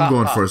 next time I'm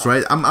going first,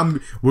 right?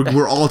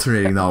 We're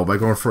alternating now by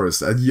going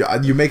first.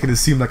 You're making it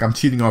seem like I'm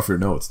cheating off your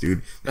notes,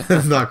 dude.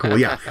 That's not cool.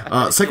 Yeah,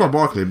 Saquon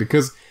Barkley,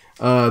 because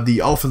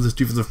the offensive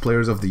defensive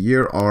players of the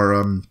year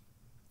are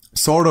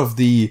sort of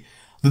the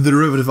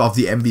derivative of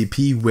the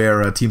MVP,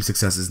 where team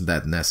success isn't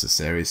that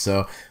necessary.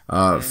 So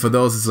for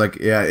those, it's like,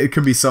 it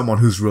can be someone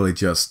who's really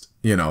just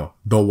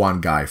the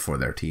one guy for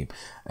their team,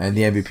 and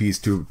the MVP is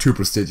too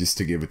prestigious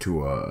to give it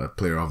to a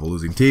player of a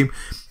losing team.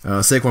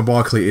 Saquon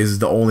Barkley is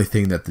the only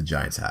thing that the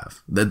Giants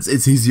have.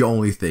 He's the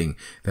only thing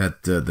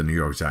that the New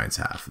York Giants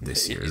have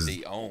this year. He's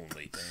the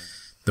only thing.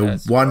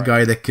 The one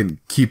guy that can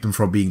keep them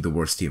from being the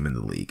worst team in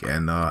the league,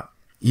 and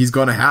he's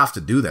gonna have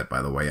to do that.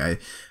 By the way,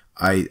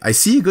 I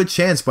see a good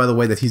chance, by the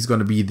way, that he's going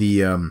to be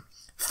the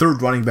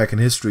third running back in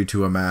history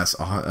to amass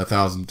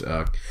 1,000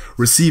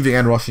 receiving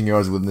and rushing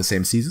yards within the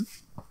same season.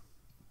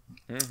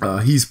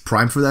 He's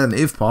primed for that, and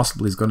if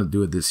possible, he's going to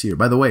do it this year.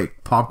 By the way,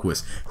 pop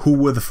quiz: who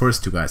were the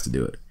first two guys to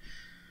do it?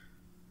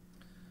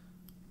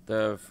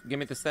 Give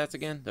me the stats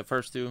again. The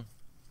first two.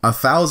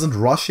 1,000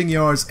 rushing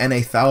yards and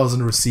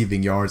 1,000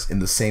 receiving yards in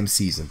the same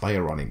season by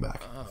a running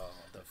back. Oh,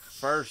 the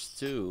first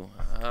two.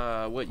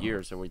 What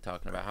years are we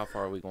talking about? How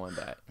far are we going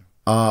back?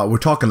 We're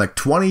talking like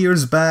 20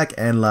 years back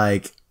and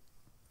like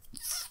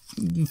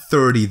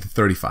 30 to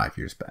 35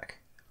 years back.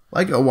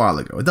 Like a while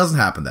ago. It doesn't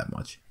happen that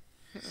much.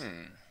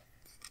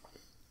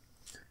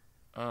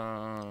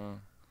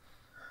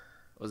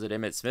 Was it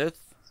Emmitt Smith?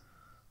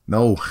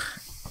 No.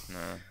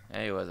 No,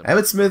 he wasn't.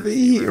 Emmitt Smith,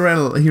 he ran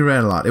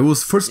a lot. It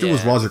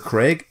was Roger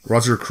Craig.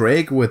 Roger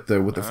Craig with the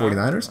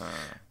 49ers.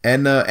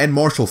 And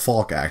Marshall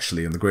Faulk,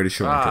 actually, in The Greatest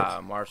Show on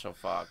Turf. Marshall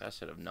Faulk. I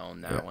should have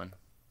known that one.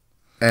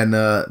 And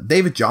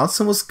David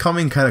Johnson was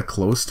coming kind of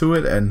close to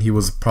it, and he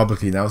was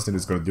publicly announced that he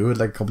was going to do it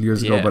like a couple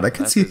years ago. But I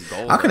can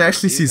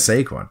actually see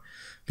Saquon,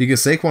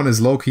 because Saquon is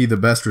low-key the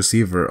best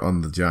receiver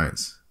on the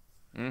Giants.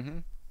 Mm-hmm.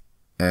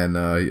 And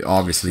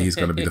obviously he's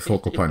going to be the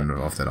focal point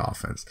of that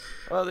offense.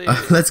 Well,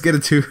 let's get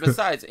into...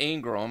 Besides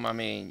Ingram, I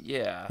mean,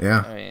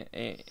 I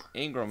mean,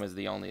 Ingram is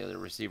the only other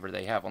receiver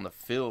they have on the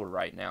field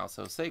right now,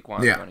 so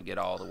Saquon's going to get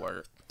all the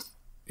work.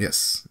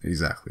 Yes,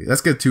 exactly.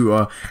 Let's get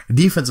to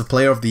defensive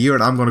player of the year,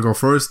 and I'm going to go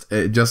first,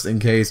 just in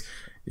case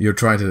you're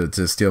trying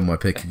to steal my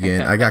pick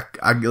again. I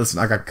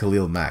got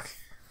Khalil Mack.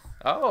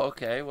 Oh,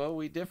 okay. Well,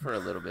 we differ a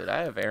little bit.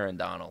 I have Aaron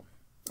Donald.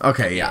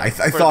 Okay, yeah, I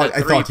thought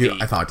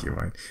you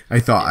might. I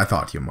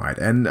thought you might.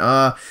 And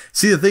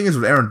see, the thing is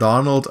with Aaron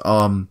Donald,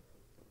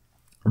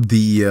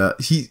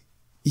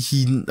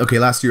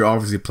 last year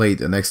obviously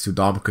played next to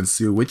Ndamukong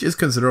Suh, which is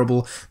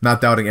considerable.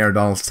 Not doubting Aaron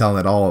Donald's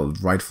talent at all.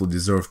 Rightfully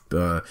deserved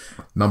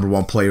number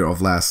one player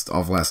of last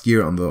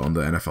year on the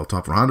NFL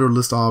Top 100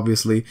 list,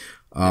 obviously.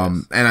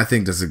 And I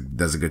think there's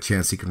a good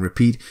chance he can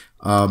repeat.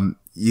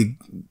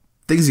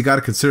 Things you got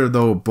to consider,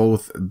 though,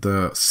 both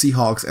the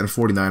Seahawks and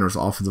 49ers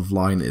offensive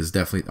line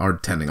are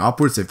tending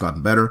upwards. They've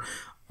gotten better.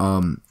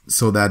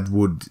 So that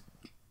would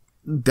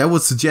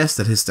suggest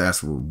that his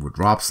stats would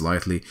drop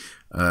slightly.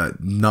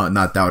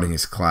 Not doubting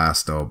his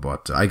class though,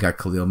 but I got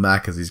Khalil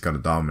Mack as he's going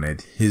to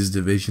dominate his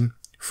division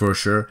for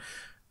sure.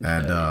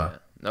 And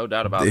no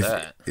doubt about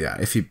that. Yeah,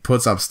 if he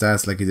puts up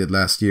stats like he did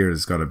last year,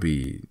 it's going to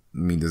be. I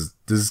mean,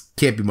 there's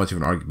can't be much of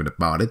an argument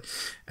about it.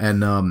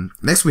 And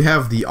next we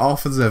have the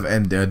offensive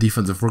and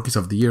defensive rookies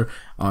of the year.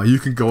 You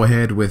can go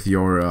ahead with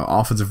your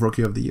offensive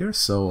rookie of the year.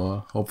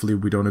 So hopefully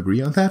we don't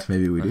agree on that.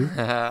 Maybe we do.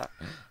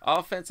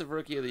 Offensive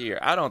rookie of the year.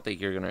 I don't think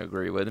you're going to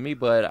agree with me,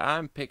 but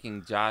I'm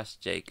picking Josh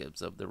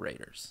Jacobs of the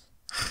Raiders.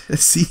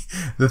 See,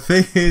 the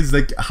thing is,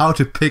 like, how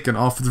to pick an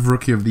offensive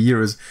rookie of the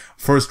year is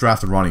first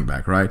drafted running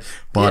back, right?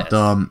 But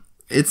yes.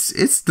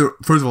 It's the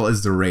first of all,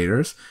 it's the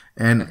Raiders,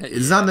 and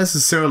it's not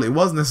necessarily, it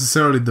wasn't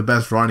necessarily the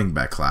best running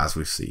back class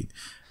we've seen.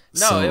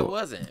 No, it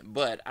wasn't.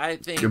 But I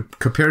think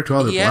compared to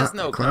other he has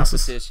no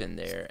classes. Competition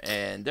there,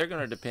 and they're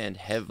going to depend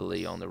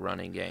heavily on the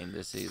running game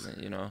this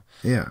season. You know.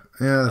 Yeah,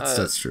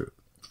 that's true.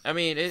 I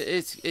mean,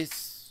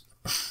 it's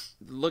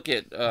look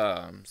at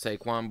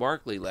Saquon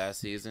Barkley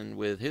last season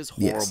with his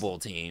horrible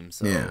team.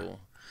 So,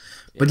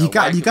 but you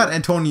got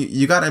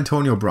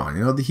Antonio Brown.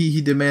 You know, he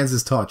demands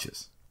his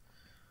touches.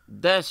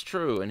 That's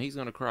true, and he's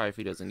gonna cry if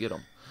he doesn't get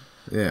them.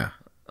 Yeah.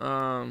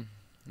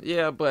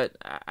 Yeah, but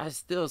I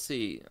still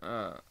see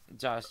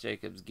Josh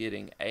Jacobs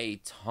getting a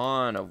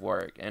ton of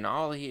work, and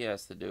all he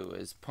has to do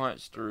is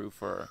punch through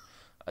for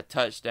a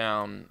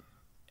touchdown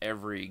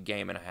every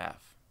game and a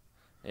half.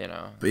 You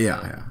know. But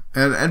yeah.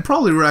 And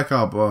probably rack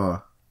up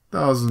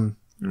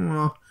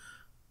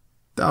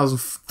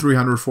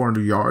 1,300,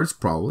 400 yards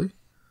probably.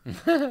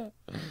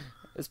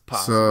 It's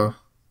possible. So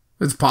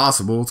it's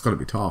possible. It's gonna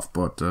be tough,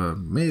 but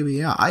maybe.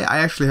 Yeah, I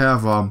actually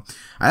have I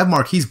have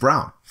Marquise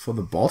Brown for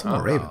the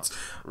Baltimore Ravens.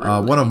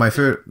 Really? One of my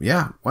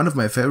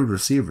favorite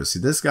receivers. See,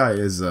 this guy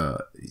is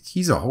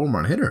he's a home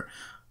run hitter.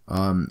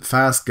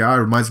 Fast guy,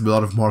 reminds me a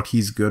lot of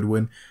Marquise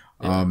Goodwin.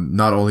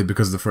 Not only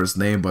because of the first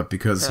name, but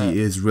because he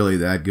is really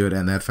that good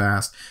and that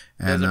fast.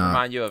 And does it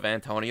remind you of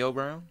Antonio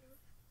Brown?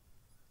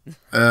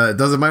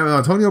 Does it remind me of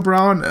Antonio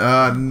Brown?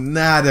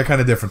 Nah, they're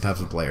kind of different types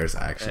of players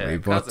actually.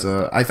 But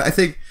I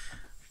think,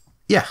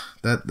 yeah,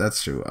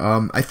 that's true.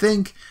 I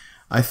think.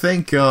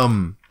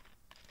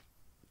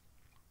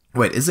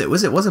 Wait,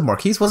 was it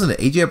Marquise? Wasn't it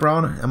AJ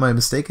Brown? Am I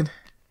mistaken?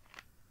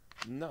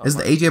 No. Is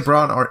it AJ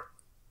Brown or?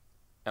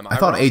 I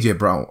thought wrong? AJ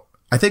Brown.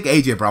 I think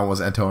AJ Brown was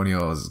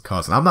Antonio's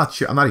cousin. I'm not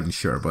sure. I'm not even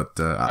sure, but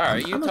all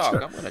right, I'm not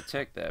sure. I'm gonna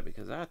check that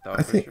because I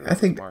think it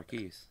was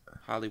Marquise.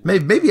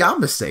 Hollywood. Maybe I'm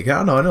mistaken.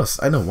 I don't know.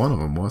 I know one of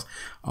them was.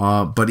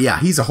 But yeah,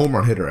 he's a home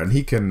run hitter and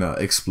he can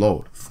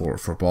explode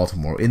for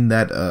Baltimore in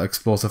that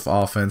explosive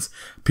offense.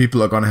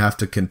 People are gonna have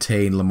to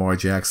contain Lamar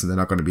Jackson. They're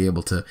not gonna be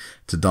able to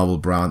double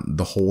Brown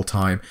the whole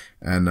time.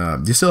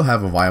 And you still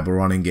have a viable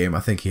running game.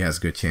 I think he has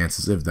good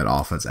chances if that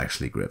offense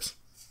actually grips.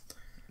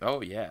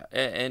 Oh yeah,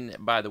 and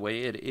by the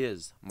way, it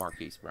is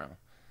Marquise Brown.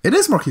 It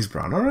is Marquise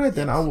Brown. All right,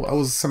 then I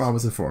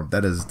was informed.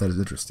 That is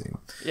interesting.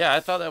 Yeah, I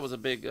thought that was a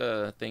big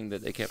thing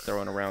that they kept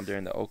throwing around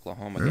during the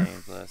Oklahoma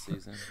games last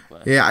season.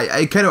 But. Yeah,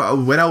 I kind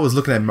of when I was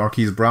looking at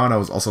Marquise Brown, I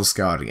was also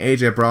scouting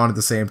AJ Brown at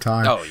the same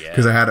time. Oh yeah,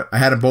 because I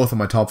had them both on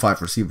my top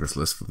 5 receivers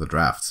list for the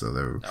draft.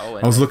 So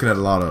I was looking at a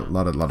lot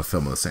of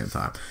film at the same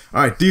time.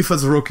 All right,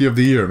 defensive rookie of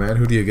the year, man.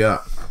 Who do you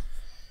got?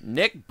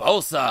 Nick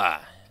Bosa.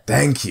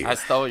 Thank you. I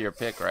stole your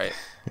pick, right?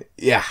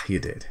 Yeah, you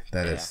did.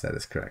 That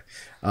is correct.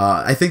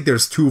 I think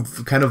there's two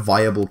kind of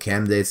viable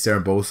candidates there,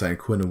 Bosa and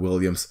Quinnen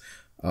Williams,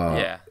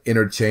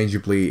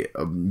 interchangeably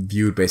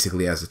viewed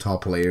basically as the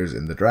top players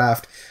in the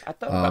draft. I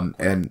thought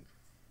and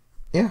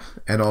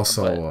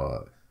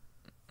also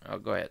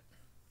go ahead.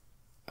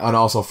 And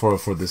also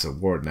for this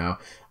award now,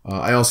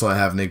 I also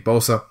have Nick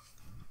Bosa,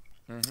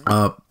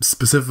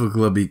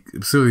 specifically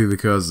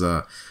because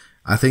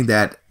I think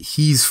that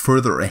he's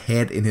further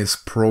ahead in his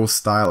pro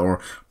style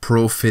or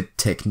pro fit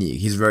technique.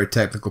 He's a very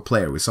technical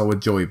player. We saw with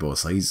Joey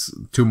Bosa. He's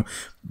been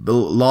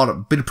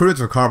pretty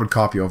much a carbon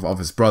copy of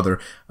his brother,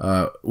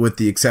 with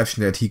the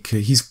exception that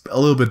he's a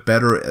little bit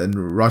better in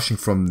rushing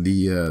from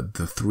the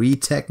 3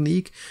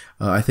 technique.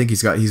 I think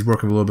he's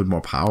working with a little bit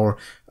more power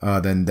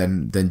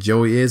than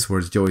Joey is,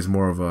 whereas Joey's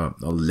more of a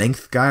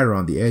length guy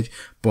around the edge.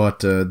 But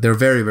they're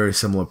very, very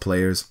similar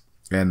players.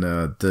 And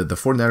the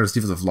 49ers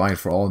defensive line,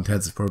 for all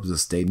intents and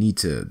purposes, they need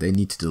to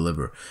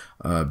deliver,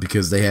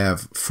 because they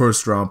have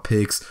first round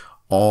picks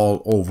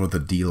all over the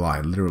D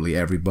line. Literally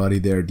everybody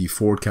there. D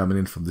Ford coming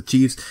in from the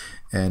Chiefs,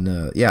 and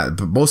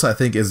but Bosa, I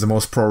think, is the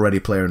most pro ready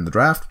player in the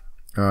draft.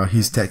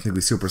 He's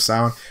technically super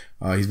sound.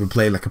 He's been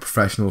playing like a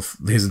professional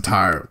his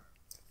entire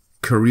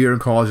career in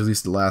college, at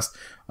least the last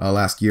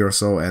year or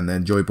so. And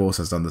then Joey Bosa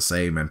has done the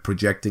same. And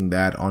projecting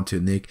that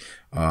onto Nick,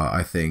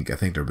 I think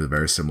they're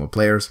very similar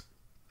players.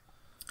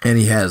 And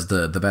he has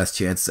the best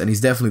chances, and he's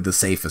definitely the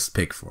safest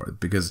pick for it,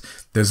 because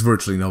there's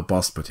virtually no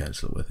bust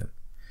potential with him.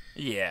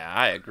 Yeah,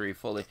 I agree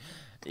fully.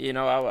 You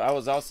know, I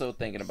was also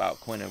thinking about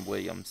Quinnen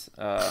Williams,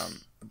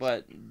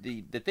 but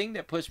the thing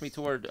that pushed me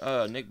toward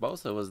Nick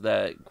Bosa was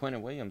that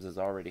Quinnen Williams is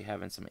already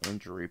having some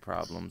injury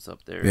problems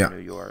up there in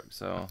New York.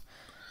 So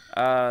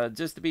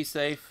Just to be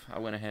safe, I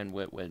went ahead and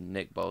went with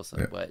Nick Bosa,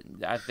 Yeah. but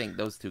I think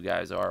those two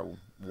guys are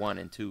 1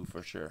 and 2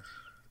 for sure.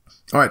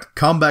 All right,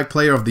 comeback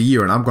player of the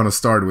year, and I'm going to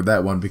start with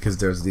that one because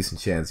there's a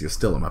decent chance you're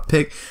still on my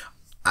pick.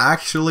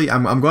 Actually,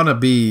 I'm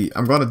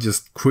gonna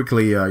just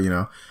quickly,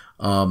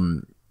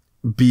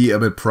 be a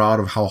bit proud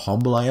of how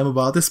humble I am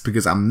about this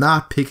because I'm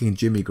not picking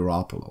Jimmy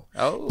Garoppolo.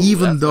 Oh,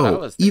 even that's though what I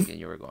was thinking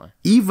you were going.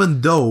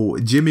 Even though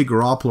Jimmy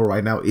Garoppolo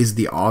right now is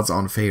the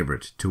odds-on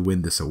favorite to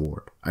win this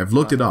award, I've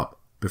looked it up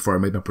before I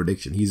made my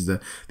prediction. He's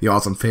the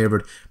odds-on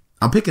favorite.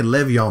 I'm picking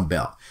Le'Veon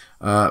Bell.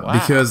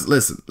 Because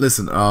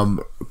listen,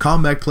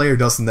 comeback player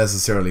doesn't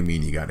necessarily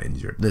mean you got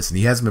injured. Listen,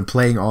 he hasn't been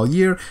playing all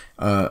year.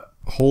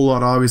 Whole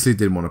lot obviously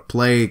didn't want to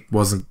play,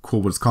 wasn't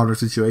cool with his contract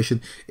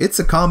situation. It's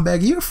a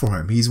comeback year for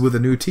him. He's with a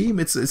new team.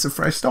 It's a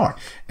fresh start,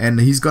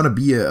 and he's gonna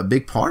be a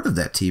big part of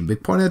that team.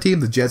 Big part of the team.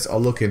 The Jets are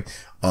looking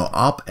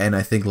up, and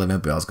I think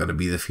Le'Veon Bell is gonna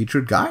be the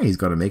featured guy. He's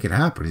gonna make it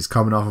happen. He's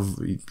coming off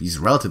of he's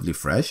relatively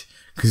fresh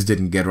because he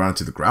didn't get around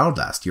to the ground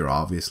last year,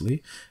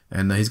 obviously,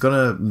 and he's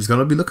gonna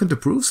be looking to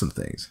prove some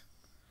things.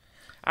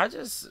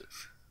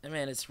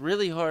 Man, it's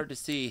really hard to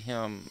see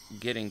him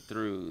getting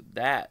through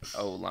that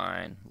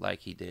O-line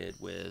like he did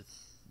with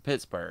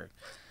Pittsburgh.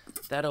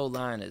 That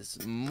O-line is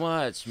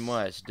much,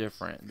 much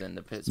different than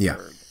the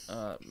Pittsburgh.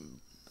 Yeah.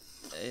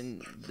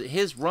 And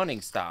his running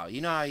style,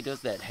 you know how he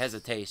does that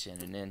hesitation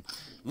and then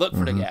look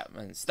for the gap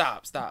and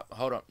stop,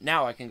 hold on.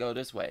 Now I can go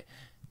this way.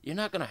 You're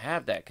not going to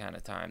have that kind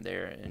of time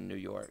there in New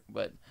York.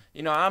 But,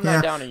 I'm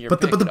not down in your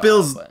pick the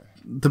Bills...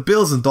 The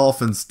Bills and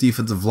Dolphins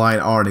defensive line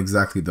aren't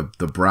exactly the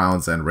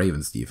Browns and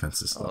Ravens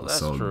defenses, though. That's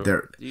so true.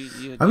 They're.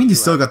 You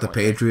still got the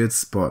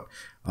Patriots, but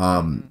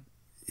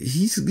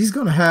he's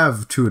gonna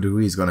have, to a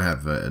degree, he's gonna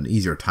have an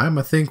easier time,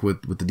 I think,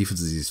 with the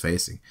defenses he's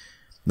facing.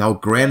 Now,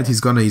 granted,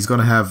 he's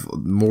gonna have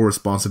more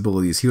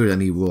responsibilities here than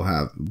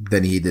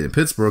he did in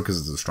Pittsburgh because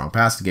it's a strong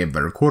passing game,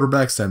 better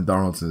quarterback. Sam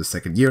Darnold's in his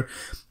second year.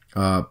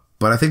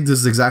 But I think this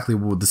is exactly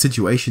the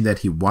situation that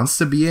he wants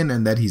to be in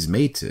and that he's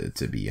made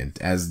to be in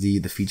as the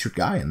featured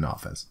guy in the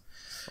offense.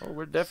 Well,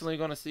 we're definitely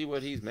going to see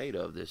what he's made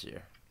of this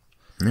year.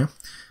 Yeah.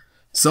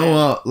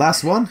 So,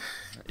 last one.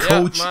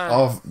 Coach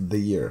of the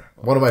year.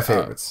 One of my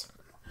favorites.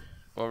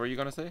 What were you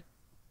going to say?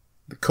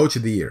 The Coach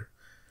of the year.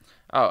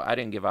 Oh, I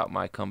didn't give out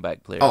my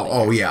comeback player.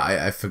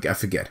 I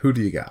forget. Who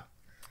do you got?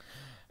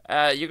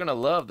 You're going to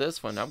love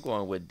this one. I'm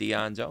going with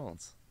Deion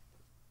Jones.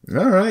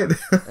 All right.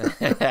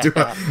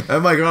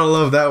 Am I gonna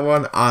love that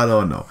one? I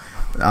don't know.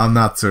 I'm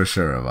not so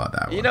sure about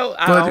that one.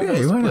 I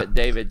almost put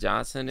David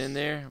Johnson in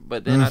there,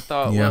 but then I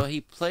thought, well, he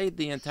played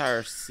the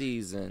entire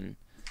season,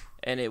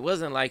 and it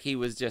wasn't like he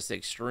was just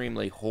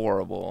extremely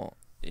horrible.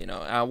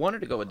 I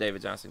wanted to go with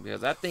David Johnson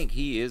because I think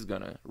he is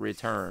gonna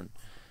return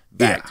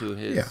back to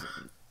his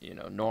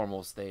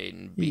normal state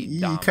and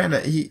be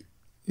dominant.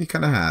 He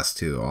kind of has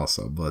to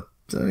also, but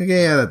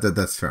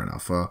that's fair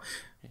enough.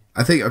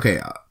 I think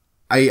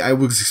I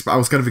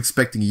was kind of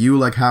expecting you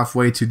like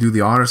halfway to do the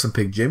honors and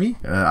pick Jimmy.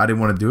 I didn't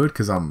want to do it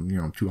because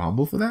I'm too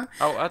humble for that.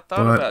 Oh, I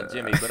thought about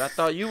Jimmy, but I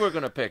thought you were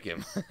gonna pick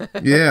him.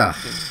 Yeah.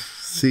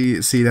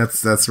 See,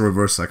 that's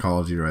reverse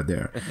psychology right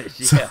there.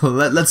 Yeah. So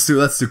let's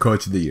do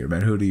Coach of the Year,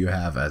 man. Who do you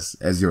have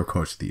as your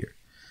Coach of the Year?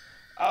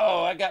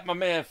 Oh, I got my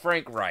man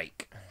Frank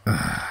Reich.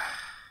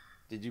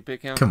 Did you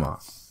pick him? Come on.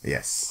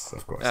 Yes,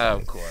 of course.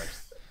 Of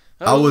course.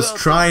 I was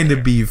trying to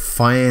be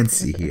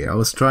fancy here. I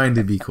was trying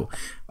to be cool.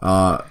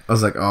 I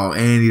was like,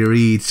 Andy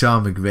Reid,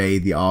 Sean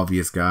McVay, the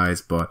obvious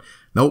guys, but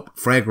nope.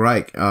 Frank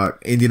Reich,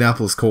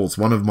 Indianapolis Colts,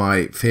 one of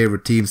my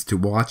favorite teams to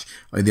watch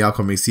in the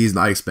upcoming season.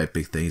 I expect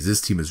big things. This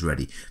team is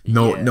ready.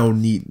 No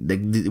need.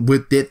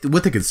 We're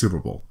thinking Super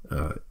Bowl.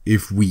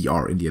 If we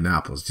are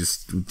Indianapolis,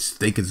 just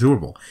thinking Super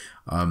Bowl.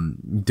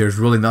 There's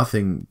really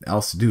nothing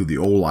else to do. The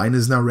O-line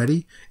is now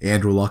ready.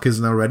 Andrew Luck is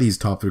now ready. He's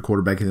top 3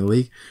 quarterback in the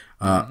league.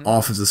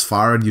 Offense is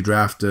firing. You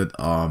drafted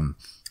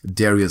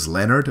Darius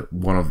Leonard,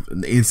 one of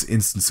an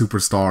instant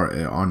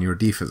superstar on your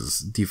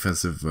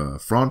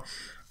defensive front.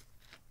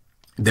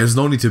 There's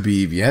no need to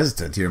be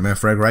hesitant here, man.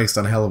 Frank Reich's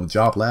done a hell of a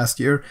job last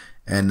year,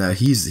 and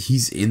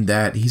he's in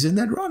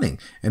that running.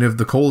 And if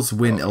the Colts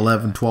win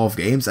 11, 12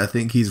 games, I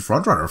think he's a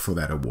front runner for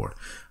that award.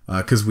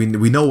 Because we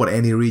know what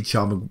Andy Reid,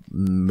 Sean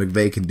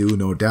McVay can do,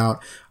 no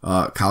doubt.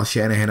 Kyle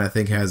Shanahan, I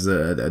think, has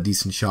a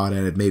decent shot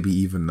at it. Maybe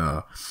even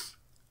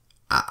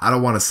I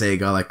don't want to say a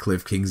guy like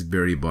Cliff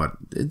Kingsbury, but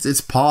it's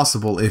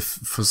possible if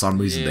for some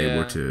reason they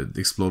were to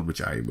explode,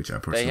 which I personally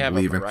believe in.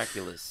 They have a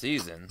miraculous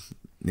season.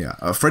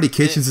 Yeah, Freddie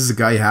Kitchens is a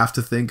guy you have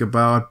to think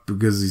about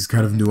because he's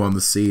kind of new on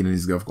the scene and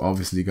he's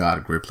obviously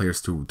got great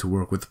players to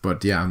work with.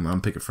 But yeah,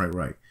 I'm picking Frank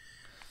Reich.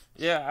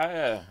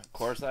 Yeah, of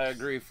course I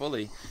agree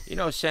fully.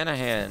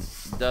 Shanahan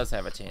does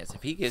have a chance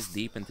if he gets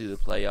deep into the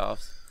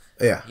playoffs.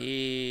 Yeah,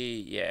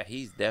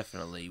 he's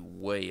definitely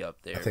way up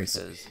there. I think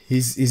so.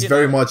 He's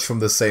very much from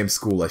the same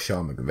school as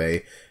Sean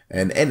McVay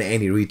and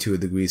Andy Reid to a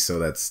degree, so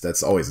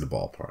that's always in the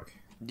ballpark.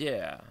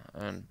 Yeah,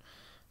 and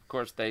of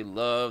course they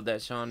love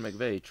that Sean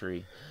McVay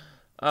tree.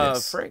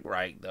 Yes. Frank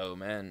Reich though,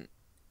 man,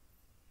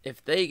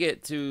 if they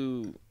get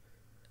to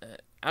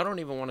I don't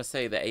even want to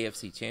say the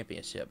AFC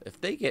Championship. If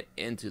they get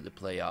into the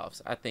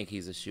playoffs, I think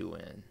he's a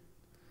shoo-in.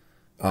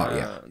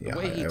 The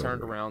way he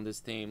turned around this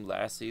team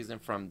last season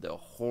from the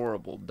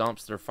horrible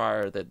dumpster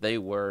fire that they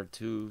were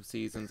 2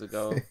 seasons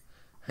ago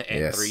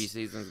and 3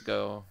 seasons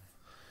ago,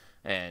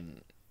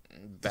 and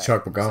the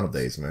Chuck Pagano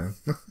days, man.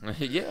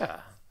 Yeah,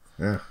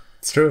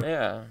 it's true.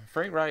 Yeah,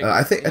 Frank Reich.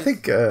 I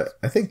think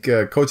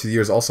Coach of the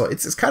Year is also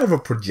it's kind of a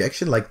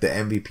projection, like the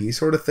MVP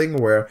sort of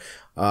thing, where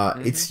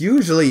it's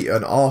usually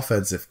an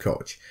offensive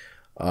coach.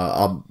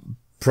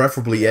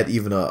 Preferably yet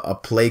even a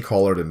play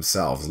caller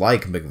themselves,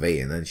 like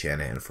McVay and then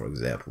Shanahan, for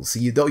example. See,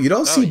 you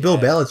don't see Bill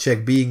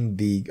Belichick being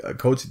the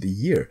coach of the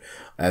year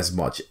as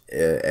much,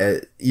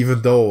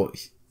 even though,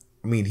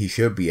 I mean, he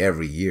should be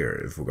every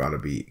year if we're gonna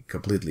be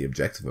completely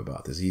objective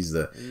about this. He's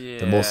the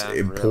most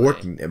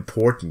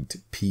important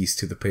piece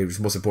to the Patriots,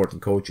 most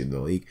important coach in the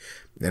league,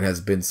 and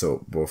has been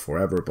so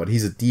forever. But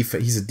he's a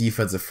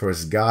defensive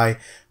first guy.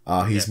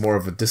 He's more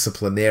of a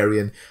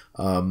disciplinarian,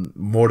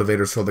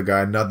 motivator sort of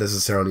guy, not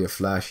necessarily a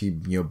flashy,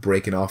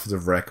 breaking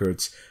offensive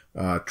records,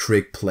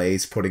 trick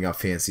plays, putting up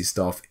fancy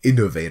stuff,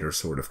 innovator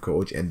sort of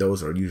coach, and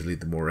those are usually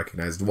the more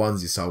recognized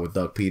ones. You saw with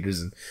Doug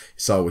Peterson, you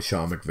saw with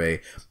Sean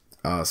McVay.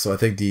 So I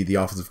think the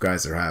offensive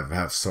guys there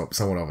have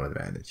somewhat of an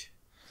advantage.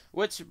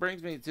 Which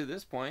brings me to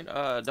this point.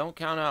 Don't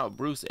count out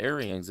Bruce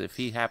Arians if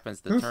he happens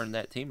to turn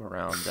that team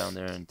around down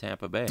there in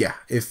Tampa Bay. Yeah,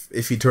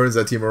 if he turns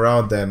that team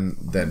around, then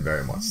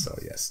very much so.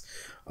 Yes.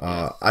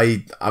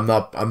 I'm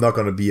not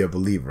going to be a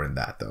believer in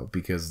that though,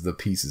 because the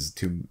pieces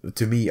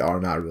to me are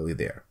not really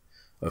there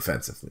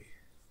offensively.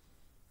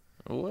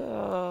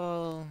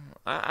 Well,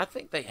 I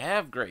think they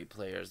have great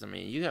players. I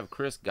mean, you have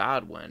Chris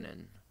Godwin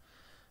and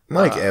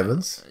Mike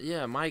Evans.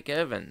 Yeah, Mike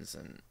Evans,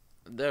 and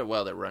their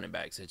running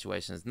back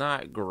situation is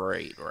not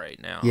great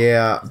right now.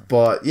 Yeah,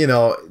 but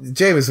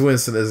Jameis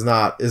Winston is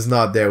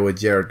not there with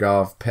Jared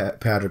Goff,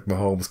 Patrick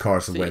Mahomes,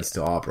 Carson Wentz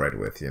to operate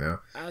with.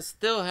 I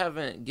still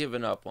haven't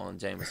given up on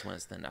Jameis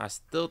Winston. I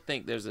still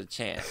think there's a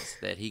chance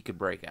that he could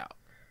break out.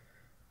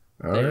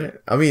 All right.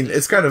 I mean,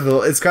 it's kind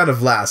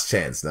of last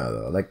chance now,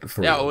 though. Like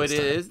for it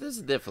is. This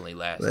is definitely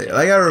last chance.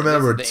 Like I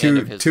remember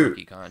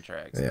two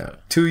contracts. Yeah,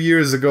 2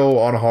 years ago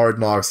on Hard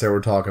Knocks, they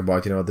were talking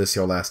about this is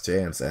your last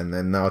chance, and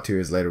then now 2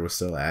 years later we're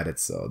still at it.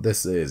 So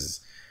this is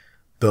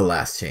the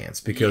last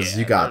chance because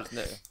you got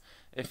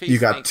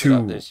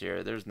two this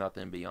year. There's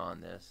nothing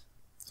beyond this.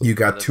 You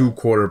got 2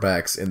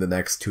 quarterbacks in the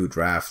next 2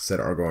 drafts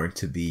that are going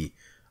to be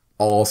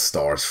all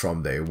stars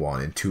from day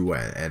one in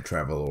Tua and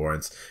Trevor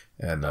Lawrence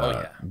and.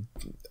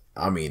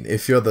 I mean,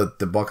 if you're the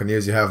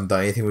Buccaneers, you haven't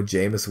done anything with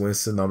Jameis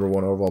Winston, number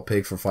 1 overall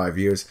pick for 5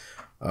 years,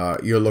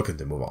 you're looking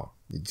to move on.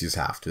 You just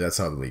have to. That's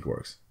how the league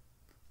works.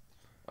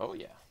 Oh,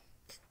 yeah.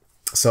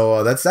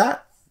 So that's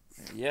that.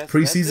 Yes,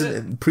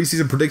 preseason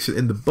prediction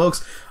in the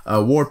books.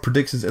 Award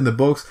predictions in the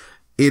books.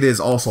 It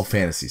is also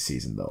fantasy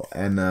season, though.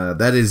 And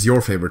that is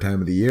your favorite time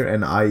of the year.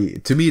 And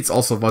to me, it's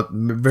also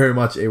very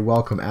much a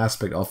welcome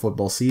aspect of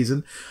football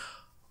season.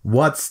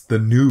 What's the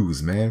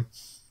news, man?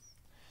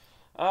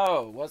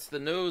 Oh, what's the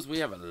news? We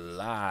have a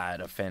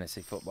lot of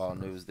fantasy football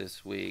news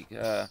this week.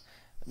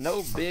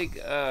 No big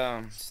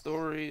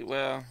story.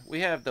 Well,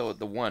 we have the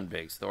one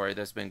big story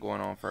that's been going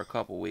on for a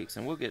couple weeks,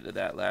 and we'll get to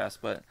that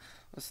last. But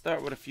let's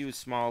start with a few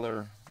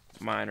smaller,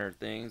 minor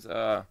things.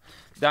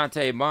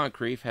 Dante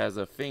Moncrief has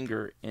a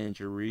finger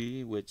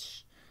injury,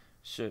 which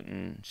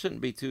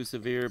shouldn't be too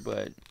severe,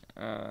 but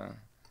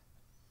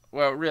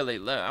well, really,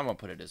 I'm gonna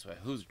put it this way: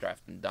 who's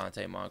drafting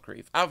Dante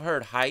Moncrief? I've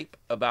heard hype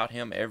about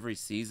him every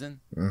season,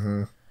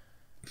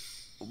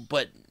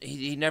 but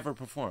he never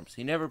performs.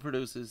 He never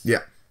produces.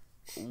 Yeah.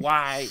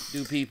 Why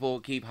do people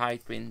keep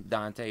hyping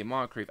Dante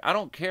Moncrief? I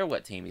don't care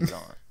what team he's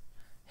on.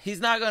 He's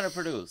not gonna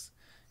produce.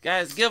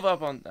 Guys, give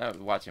up on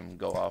watch him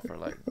go off for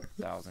like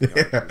 1,000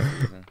 yards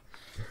this season.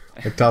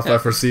 Like top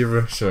 5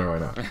 receiver, sure, why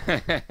not?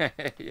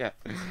 Yeah.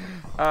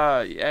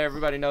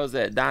 Everybody knows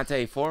that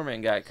Dante Foreman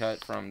got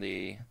cut from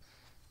the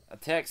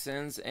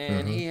Texans,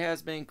 and he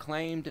has been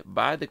claimed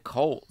by the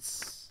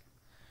Colts.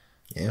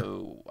 Yeah.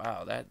 So,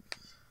 wow,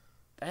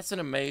 that's an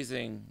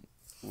amazing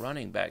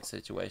running back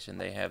situation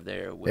they have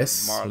there with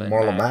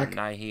Marlon Mack,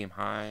 Nyheim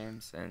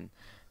Hines, and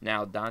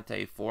now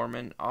Dante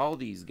Foreman. All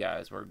these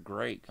guys were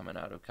great coming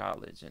out of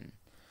college, and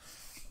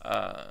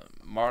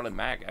Marlon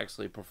Mack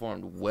actually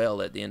performed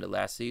well at the end of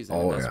last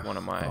season. That's one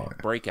of my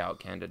breakout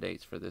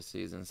candidates for this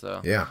season.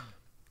 So yeah.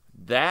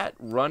 That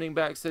running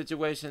back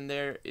situation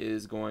there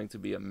is going to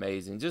be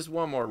amazing. Just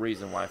one more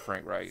reason why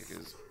Frank Reich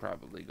is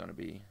probably going to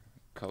be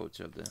coach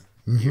of the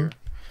year.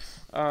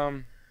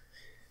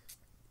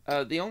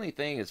 The only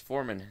thing is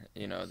Foreman,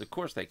 of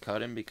course they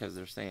cut him because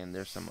they're saying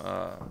there's some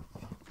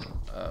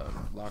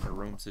locker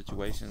room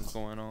situations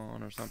going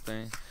on or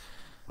something.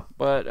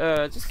 But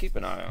just keep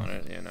an eye on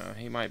it.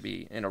 He might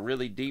be in a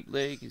really deep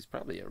league. He's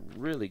probably a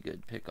really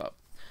good pickup.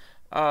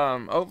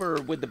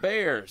 Over with the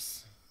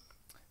Bears,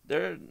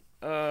 they're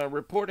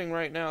reporting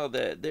right now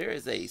that there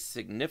is a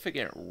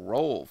significant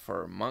role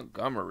for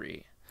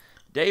Montgomery.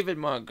 David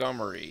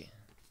Montgomery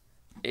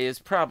is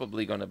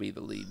probably going to be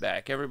the lead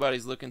back.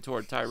 Everybody's looking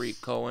toward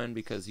Tyreek Cohen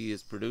because he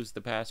has produced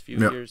the past few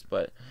years,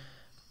 but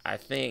I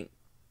think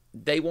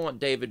they want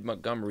David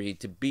Montgomery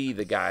to be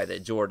the guy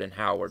that Jordan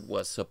Howard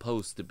was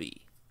supposed to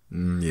be.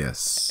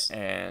 Yes.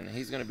 And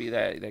he's going to be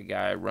that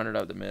guy, run it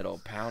up the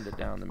middle, pound it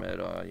down the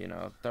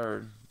middle,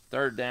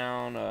 third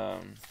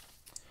down,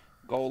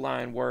 goal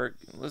line work.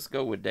 Let's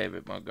go with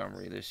David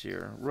Montgomery this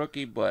year.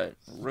 Rookie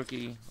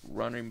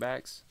running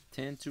backs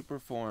tend to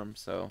perform,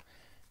 so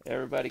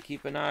everybody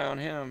keep an eye on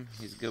him.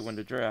 He's a good one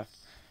to draft.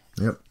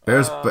 Yep.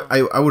 Bears, but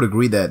I would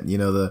agree that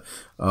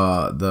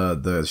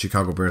the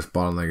Chicago Bears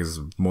bottleneck is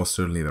most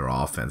certainly their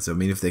offense. I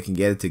mean, if they can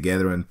get it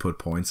together and put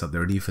points up,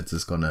 their defense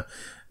is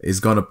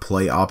gonna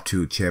play up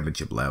to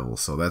championship level.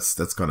 So that's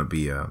gonna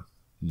be a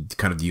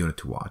kind of the unit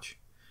to watch.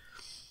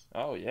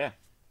 Oh yeah.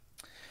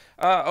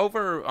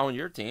 Over on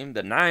your team,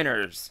 the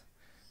Niners.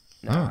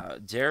 Now,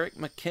 Jerick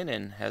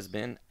McKinnon has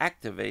been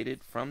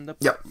activated from the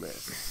pup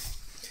list.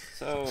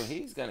 So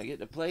he's going to get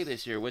to play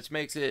this year, which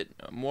makes it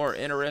more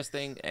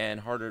interesting and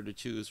harder to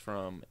choose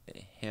from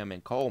him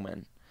and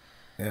Coleman.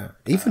 Yeah,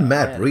 even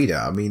Matt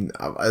Breida. I mean,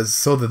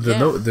 so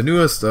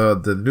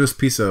the newest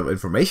piece of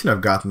information I've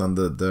gotten on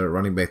the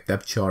running back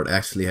depth chart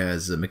actually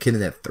has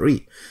McKinnon at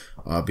 3,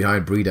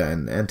 behind Breida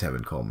and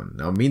Tevin Coleman.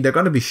 Now, I mean, they're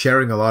going to be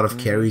sharing a lot of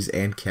carries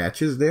and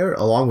catches there,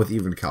 along with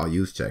even Kyle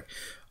Juszczyk.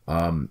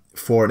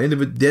 For an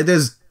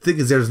individual,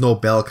 there's no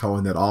bell cow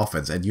in that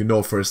offense, and you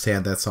know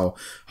firsthand that's how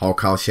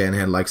Kyle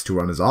Shanahan likes to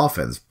run his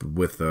offense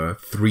with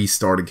 3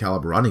 starting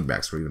caliber running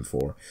backs or even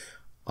 4.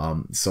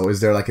 So is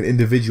there like an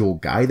individual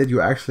guy that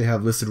you actually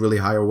have listed really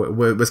high, or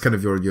what's kind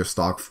of your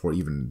stock for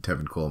even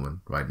Tevin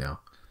Coleman right now?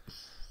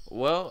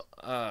 Well,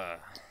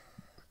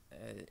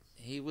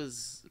 he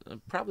was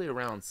probably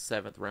around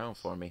 7th round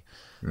for me.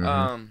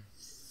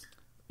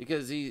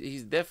 Because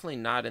he's definitely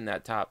not in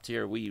that top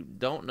tier. We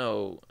don't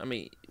know. I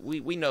mean,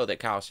 we know that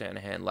Kyle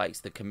Shanahan likes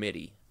the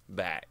committee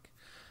back.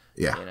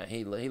 Yeah.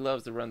 He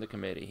loves to run the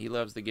committee. He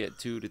loves to get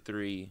 2 to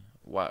 3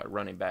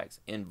 running backs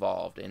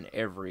involved in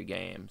every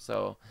game.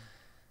 So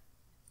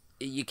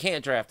you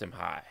can't draft him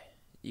high.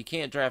 You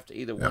can't draft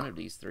either one of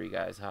these 3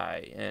 guys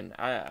high. And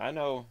I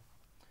know,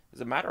 as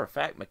a matter of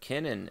fact,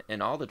 McKinnon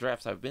in all the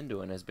drafts I've been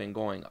doing has been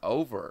going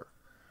over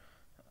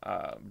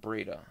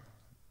Breida.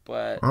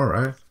 But all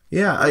right.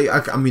 Yeah,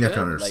 I mean, I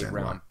can understand.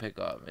 Late round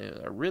pickup,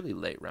 a really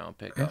late round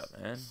pickup,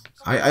 man.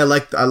 I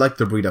like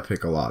the Breida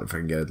pick a lot if I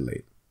can get it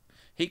late.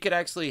 He could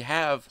actually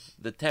have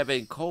the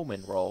Tevin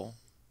Coleman role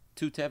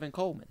to Tevin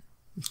Coleman.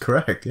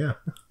 Correct. Yeah.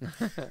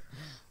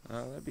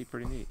 That'd be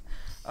pretty neat.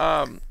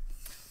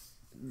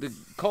 The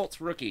Colts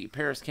rookie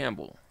Paris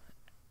Campbell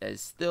is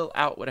still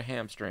out with a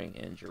hamstring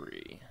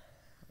injury.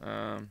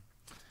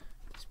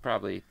 He's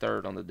probably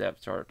 3rd on the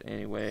depth chart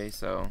anyway,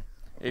 so.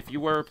 If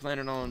you were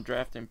planning on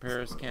drafting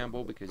Paris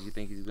Campbell because you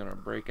think he's going to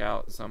break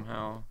out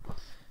somehow,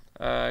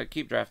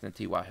 keep drafting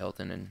T.Y.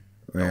 Hilton and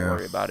don't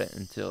worry about it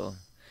until...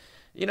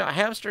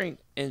 hamstring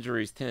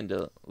injuries tend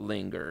to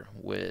linger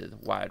with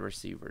wide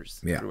receivers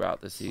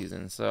throughout the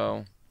season.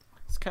 So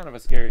it's kind of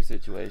a scary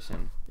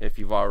situation if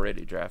you've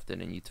already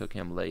drafted and you took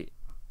him late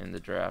in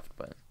the draft.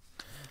 But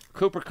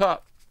Cooper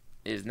Kupp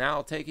is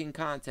now taking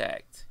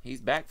contact.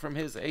 He's back from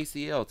his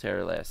ACL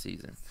tear last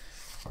season.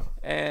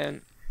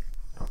 And...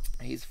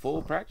 he's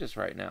full practice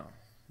right now,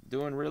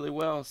 doing really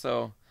well.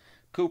 So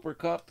Cooper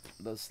Kupp,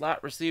 the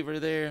slot receiver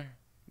there,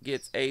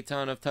 gets a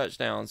ton of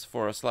touchdowns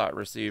for a slot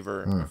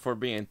receiver for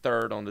being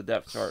 3rd on the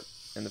depth chart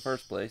in the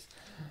first place,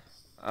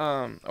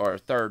 or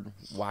 3rd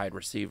wide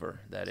receiver,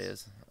 that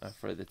is,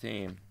 for the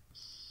team.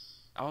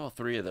 All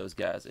 3 of those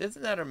guys.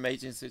 Isn't that an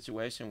amazing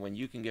situation when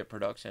you can get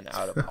production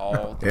out of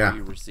all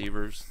 3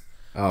 receivers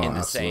in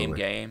the same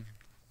game?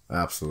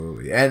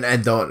 Absolutely. And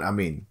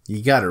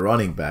you got a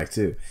running back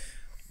too.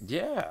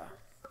 Yeah.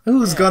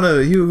 Who's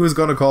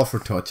gonna call for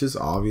touches,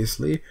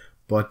 obviously,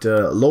 but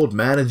load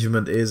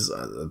management is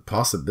a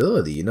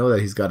possibility. You know that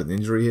he's got an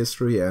injury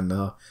history, and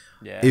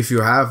if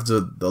you have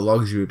the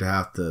luxury to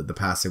have the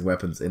passing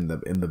weapons in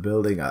the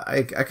building,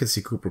 I could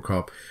see Cooper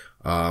Kupp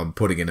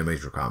putting in a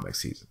major comeback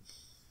season.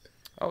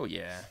 Oh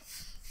yeah,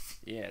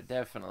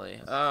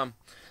 definitely.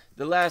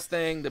 The last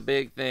thing, the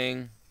big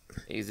thing,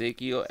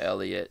 Ezekiel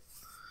Elliott.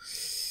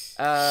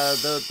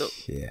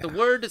 The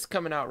word that's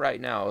coming out right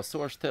now, a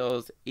source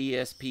tells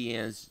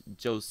ESPN's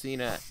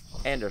Josina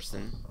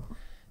Anderson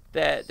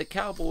that the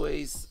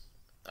Cowboys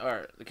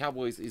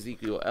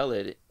Ezekiel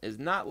Elliott is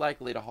not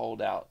likely to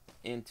hold out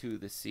into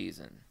the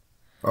season.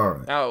 All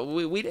right. Now,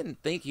 we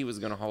didn't think he was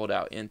going to hold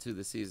out into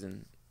the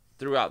season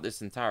throughout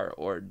this entire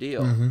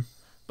ordeal.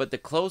 But the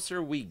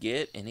closer we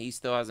get and he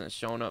still hasn't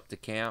shown up to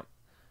camp,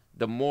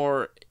 the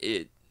more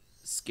it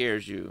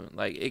scares you.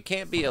 Like, it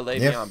can't be a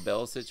Le'Veon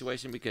Bell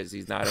situation because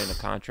he's not in a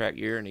contract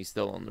year and he's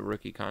still on the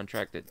rookie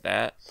contract at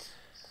that.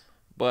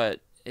 But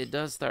it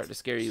does start to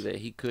scare you that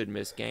he could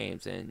miss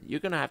games, and you're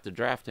gonna have to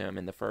draft him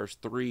in the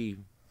first 3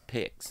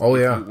 picks. If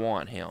you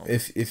want him.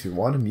 If you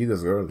want him, you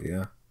go early.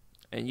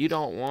 And you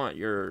don't want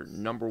your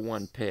number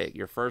 1 pick,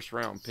 your first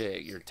round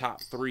pick, your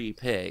top 3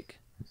 pick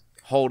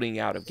holding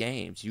out of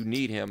games. You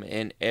need him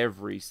in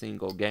every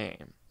single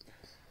game.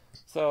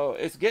 So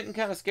it's getting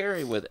kind of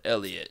scary with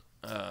Elliott.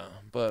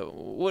 But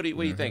what do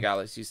you think,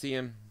 Alex? You see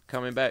him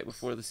coming back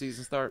before the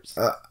season starts?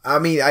 I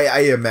mean, I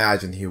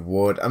imagine he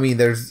would. I mean,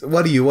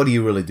 what do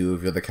you really do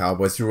if you're the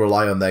Cowboys? You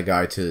rely on that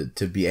guy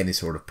to be any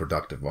sort of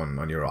productive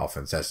on your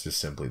offense. That's just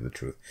simply the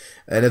truth,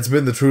 and it's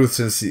been the truth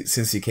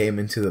since he came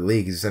into the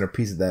league. He's a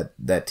centerpiece of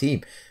that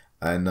team,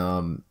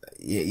 and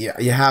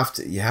you have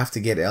to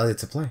get Elliott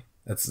to play.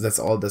 That's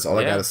all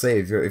I gotta say.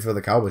 If you're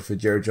the Cowboys, for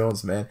Jerry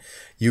Jones, man,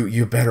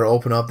 you better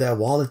open up that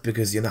wallet,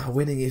 because you're not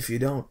winning if you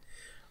don't.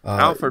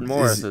 Alfred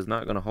Morris is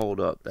not going to hold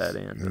up that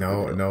end.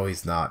 No,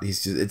 he's not.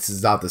 He's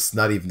just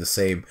not even the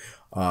same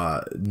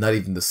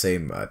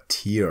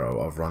tier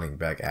of running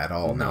back at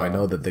all. No. Now I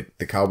know that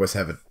the Cowboys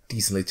have a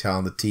decently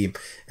talented team,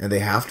 and they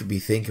have to be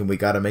thinking we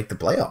got to make the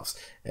playoffs.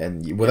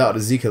 And without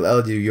Ezekiel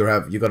Elliott, you're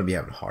going to be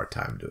having a hard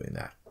time doing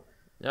that.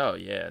 Oh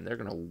yeah, and they're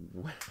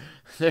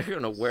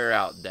gonna wear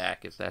out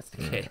Dak if that's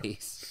the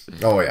case.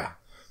 Oh yeah.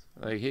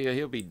 Like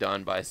he'll be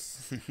done by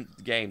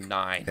game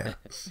 9. Yeah.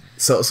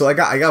 So I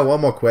got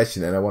one more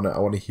question, and I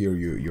want to hear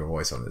your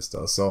voice on this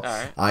though. So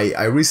right.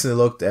 I recently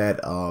looked at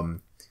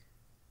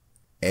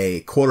a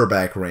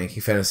quarterback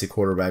ranking, fantasy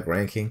quarterback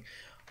ranking,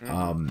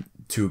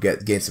 to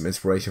gain some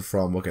inspiration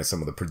from. Look at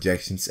some of the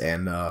projections,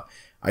 and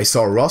I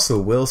saw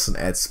Russell Wilson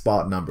at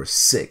spot number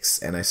 6,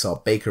 and I saw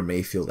Baker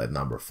Mayfield at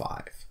number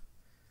 5.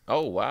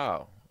 Oh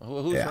wow!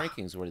 Whose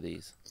rankings were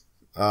these?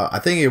 I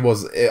think it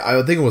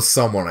was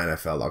someone on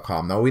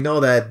NFL.com. Now we know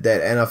that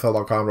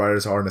NFL.com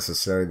writers aren't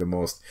necessarily the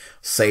most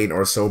sane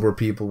or sober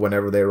people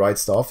whenever they write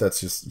stuff. That's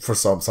just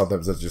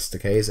sometimes that's just the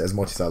case. As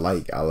much as I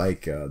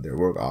like their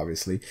work,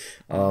 obviously.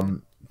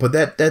 But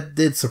that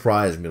did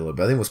surprise me a little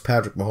bit. I think it was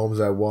Patrick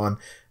Mahomes at 1.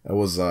 It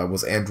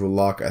was Andrew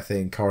Luck. I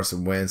think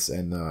Carson Wentz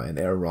and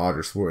Aaron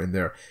Rodgers were in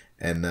there.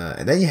 And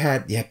then you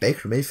had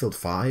Baker Mayfield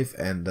 5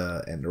 and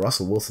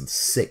Russell Wilson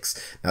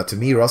 6. Now to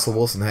me, Russell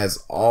Wilson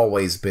has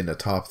always been a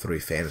top 3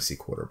 fantasy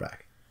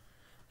quarterback.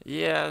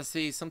 Yeah,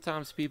 see,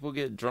 sometimes people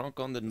get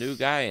drunk on the new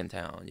guy in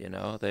town. You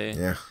know,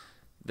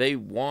 they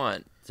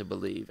want to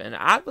believe, and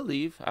I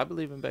believe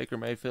in Baker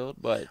Mayfield,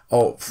 but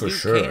for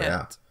sure,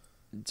 yeah.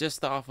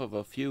 Just off of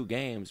a few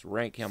games,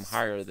 rank him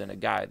higher than a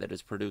guy that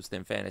has produced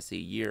in fantasy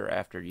year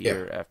after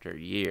year after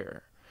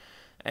year.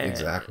 And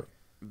exactly.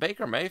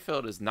 Baker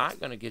Mayfield is not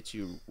going to get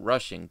you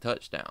rushing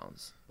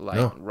touchdowns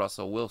like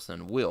Russell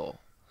Wilson will.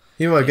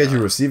 He might get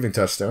you receiving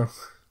touchdown.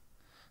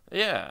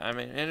 Yeah, I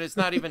mean, and it's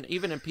not even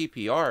in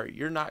PPR.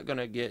 You're not going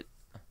to get.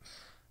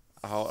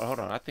 Hold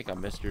on, I think I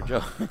missed your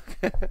joke.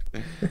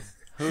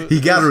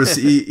 He got I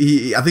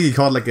think he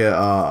caught like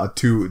a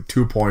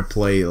 2-point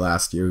play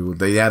last year.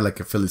 They had like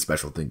a Philly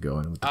special thing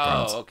going with the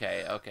Browns.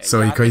 Okay.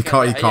 So yeah, he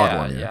caught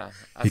one. Yeah.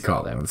 He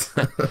caught one.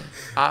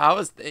 I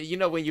was,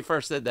 when you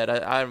first said that,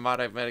 I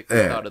automatically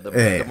thought of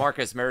the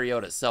Marcus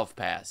Mariota self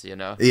pass.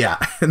 Yeah,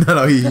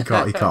 no, he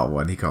caught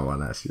one. He caught one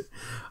last year.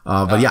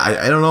 But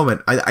I don't know,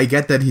 man. I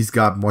get that he's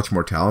got much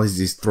more talent.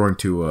 He's throwing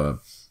to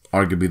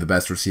arguably the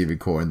best receiving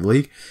core in the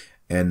league.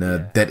 And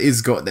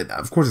that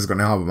of course, is going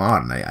to help him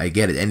out. And I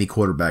get it. Any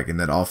quarterback in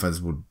that offense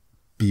would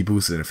be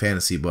boosted in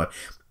fantasy. But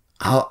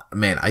I'm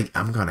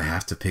going to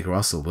have to pick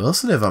Russell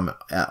Wilson if I'm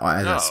at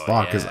that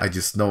spot, because I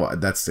just know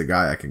that's the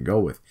guy I can go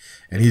with.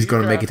 And he's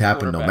going to make it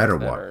happen no matter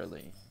what.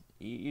 Early,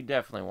 you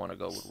definitely want to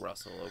go with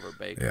Russell over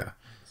Baker. Yeah.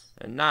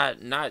 And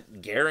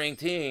not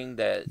guaranteeing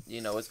that,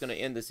 it's going to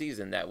end the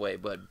season that way.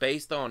 But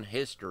based on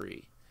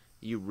history,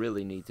 you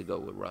really need to go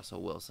with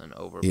Russell Wilson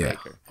over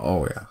Baker.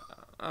 Oh, yeah.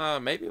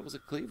 Maybe it was a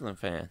Cleveland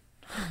fan.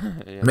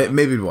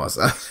 Maybe it was.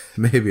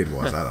 Maybe it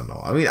was. I don't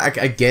know. I mean,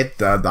 I get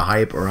the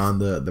hype around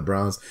the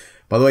Browns.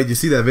 By the way, did you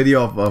see that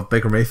video of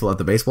Baker Mayfield at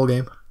the baseball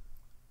game?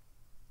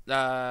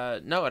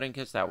 No, I didn't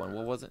catch that one.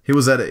 What was it? He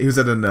was at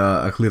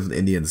a Cleveland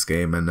Indians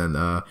game, and then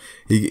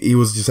he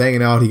was just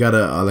hanging out. He got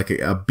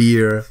a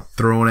beer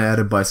thrown at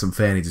him by some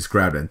fan. He just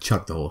grabbed it and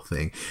chucked the whole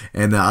thing.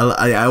 And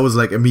I was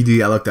like,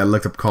 immediately I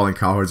looked up Colin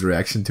Cowherd's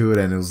reaction to it,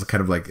 and it was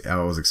kind of like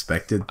I was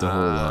expected. The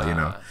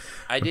whole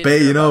I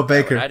didn't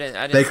Baker. I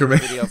didn't see the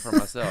video for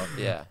myself.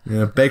 Yeah.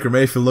 Yeah, Baker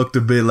Mayfield looked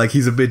a bit like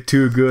he's a bit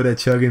too good at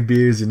chugging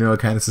beers.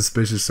 Kind of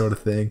suspicious sort of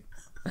thing.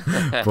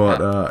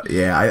 But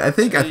I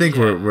think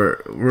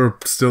we're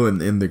still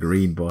in the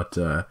green, but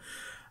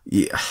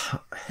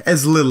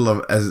as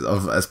little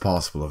as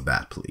possible of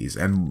that, please,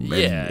 and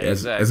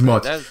as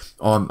much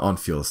on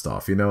field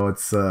stuff.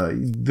 It's I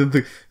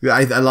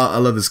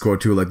love this quote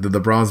too. Like the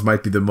Browns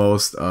might be the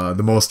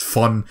most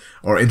fun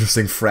or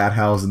interesting frat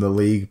house in the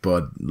league,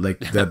 but like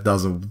that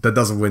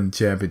doesn't win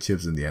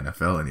championships in the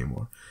NFL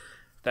anymore.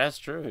 That's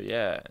true.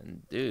 Yeah,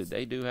 and dude,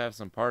 they do have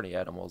some party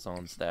animals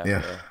on staff.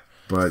 Yeah. There.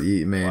 But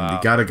you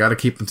gotta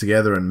keep them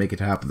together and make it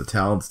happen. The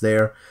talent's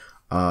there.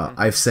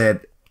 I've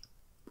said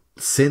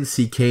since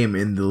he came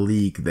in the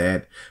league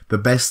that the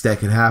best that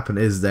can happen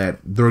is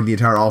that during the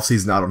entire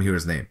offseason I don't hear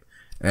his name,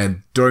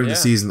 and during the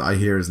season I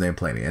hear his name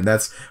plenty, and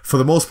that's for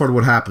the most part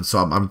what happened. So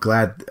I'm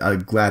glad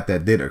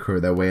that did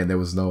occur that way, and there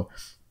was no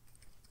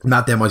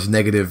not that much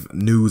negative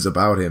news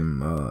about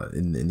him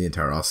in the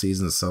entire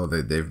offseason, so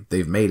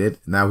they've made it.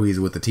 Now he's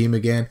with the team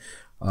again,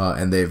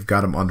 and they've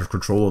got him under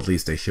control. At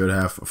least they should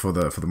have for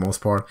the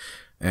most part,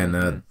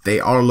 and they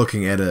are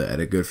looking at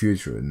a good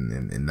future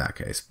in that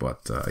case.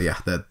 But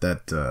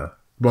that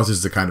was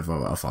just a kind of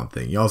a fun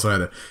thing. He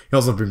also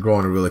been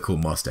growing a really cool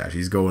mustache.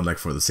 He's going like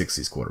for the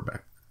 '60s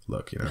quarterback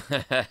look, Yeah,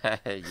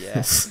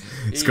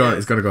 it's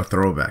gonna go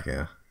throwback,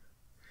 yeah.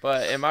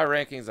 But in my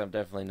rankings, I'm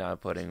definitely not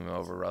putting him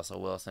over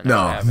Russell Wilson.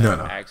 No.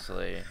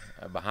 Actually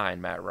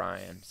behind Matt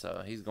Ryan,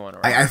 so he's going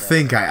around. I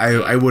think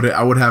I would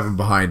have him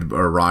behind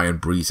Ryan,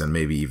 Brees, and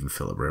maybe even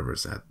Phillip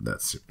Rivers.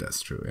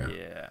 That's true. Yeah.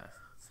 Yeah.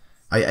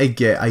 I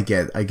get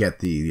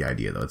the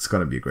idea though. It's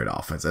gonna be a great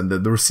offense, and the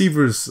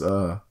receivers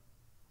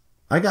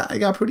I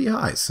got pretty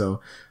high,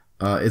 so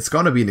it's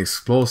gonna be an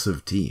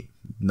explosive team,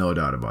 no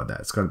doubt about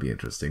that. It's gonna be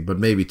interesting, but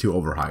maybe too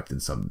overhyped in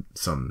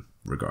some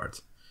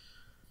regards.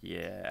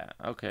 Yeah.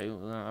 Okay.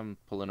 Well, I'm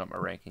pulling up my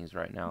rankings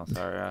right now.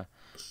 Sorry.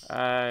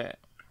 I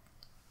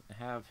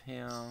have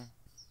him.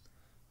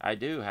 I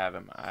do have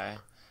him. I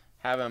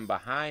have him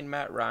behind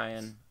Matt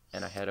Ryan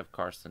and ahead of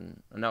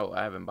Carson. No,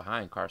 I have him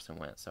behind Carson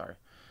Wentz. Sorry.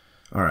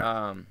 All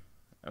right.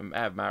 I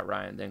have Matt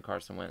Ryan, then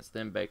Carson Wentz,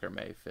 then Baker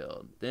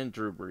Mayfield, then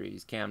Drew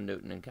Brees, Cam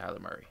Newton, and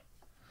Kyler Murray.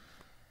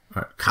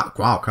 All right.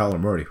 Wow, Kyler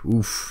Murray.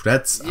 Oof.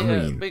 That's. Yeah. I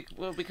mean.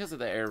 Because of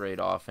the air raid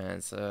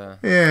offense.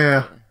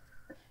 Yeah.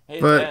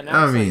 But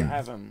I mean, I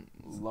have him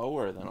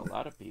lower than a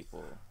lot of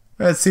people.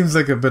 That seems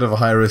like a bit of a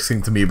high risk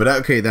thing to me, but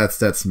okay,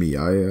 that's me.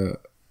 I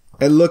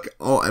look at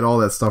all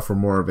that stuff from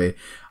more of a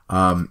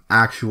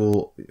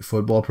actual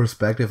football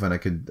perspective, and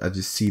I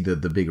just see the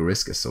big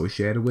risk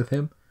associated with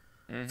him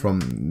from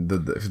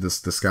the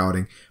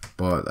scouting.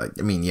 But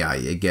I mean, yeah,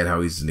 I get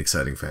how he's an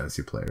exciting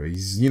fantasy player.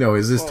 He's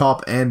his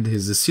top end,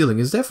 his ceiling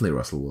is definitely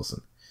Russell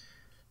Wilson.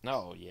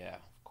 No, yeah,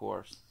 of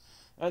course.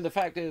 And the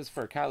fact is,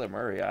 for Kyler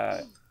Murray,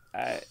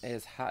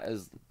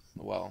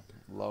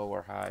 low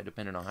or high,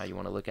 depending on how you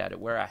want to look at it.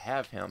 Where I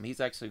have him,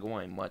 he's actually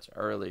going much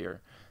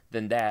earlier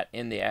than that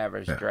in the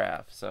average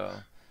draft. So,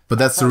 but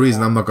that's the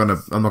reason I'm not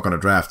gonna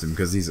draft him,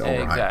 because he's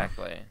overhyped.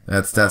 Exactly.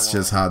 That's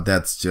just how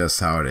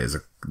it is.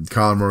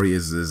 Kyler Murray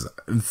is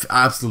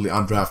absolutely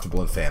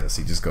undraftable in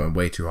fantasy, just going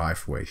way too high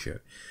for way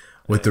shit,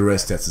 with the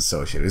risk that's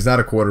associated. He's not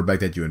a quarterback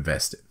that you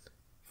invest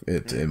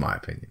in, in my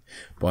opinion.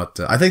 But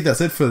I think that's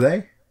it for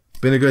today.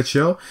 Been a good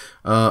show.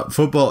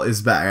 Football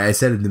is back. I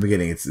said it in the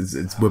beginning.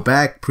 We're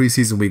back.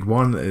 Preseason week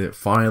 1.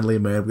 Finally,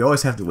 man. We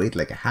always have to wait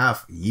like a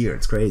half year.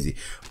 It's crazy,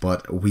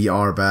 but we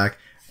are back,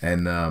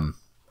 and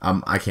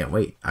I can't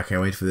wait. I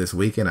can't wait for this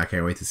weekend. I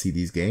can't wait to see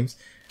these games.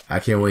 I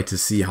can't wait to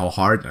see how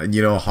Hard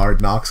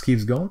Knocks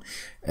keeps going,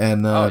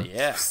 and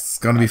it's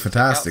gonna be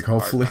fantastic.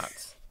 Hopefully.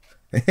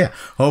 Yeah,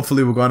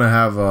 hopefully we're going to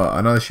have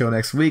another show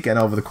next week and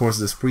over the course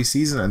of this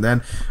preseason. And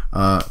then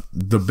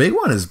the big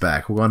one is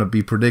back. We're going to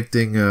be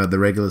predicting the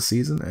regular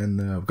season. And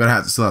we're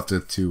going to still have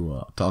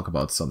to talk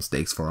about some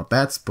stakes for our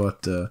bets.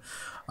 But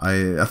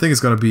I think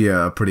it's going to be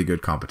a pretty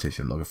good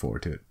competition. Looking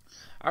forward to it.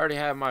 I already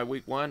have my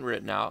week 1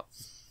 written out.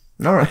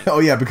 All right. Oh,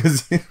 yeah,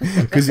 because you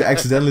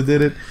accidentally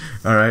did it.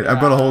 All right. I'm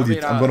going to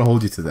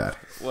hold you to that.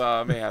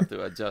 Well, I may have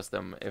to adjust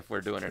them if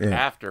we're doing it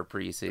after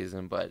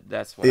preseason, but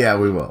that's what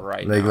we will.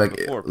 Right now,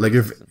 like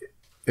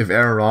if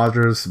Aaron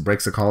Rodgers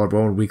breaks a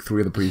collarbone week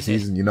 3 of the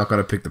preseason, you're not going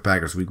to pick the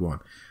Packers week 1.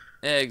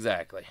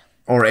 Exactly.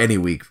 Or any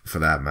week for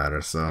that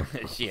matter. So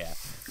yeah.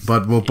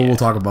 But we'll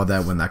talk about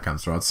that when that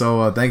comes around.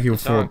 So thank you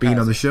for being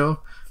on the show.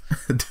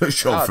 The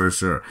show for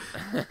sure.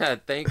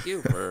 Thank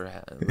you for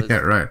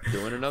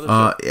doing another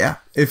show. Yeah.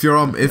 If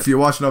you're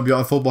watching on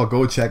Beyond Football,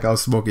 go check out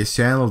Smokey's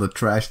channel, The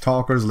Trash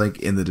Talkers, link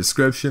in the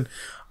description.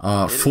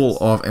 Full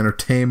of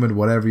entertainment,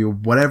 whatever you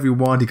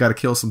want. You gotta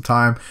kill some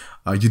time.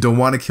 You don't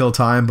want to kill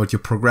time, but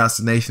your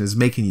procrastination is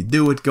making you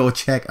do it. Go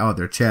check out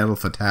their channel.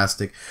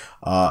 Fantastic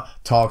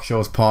talk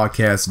shows,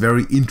 podcasts,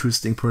 very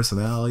interesting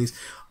personalities.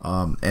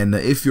 And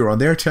if you're on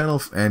their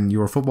channel and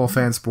you're a football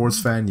fan,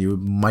 sports fan, you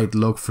might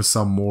look for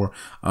some more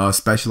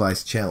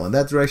specialized channel in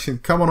that direction.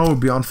 Come on over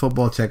Beyond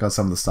Football, check out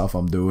some of the stuff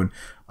I'm doing.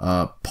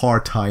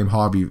 Part-time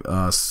hobby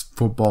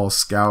football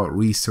scout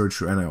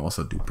researcher, and I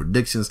also do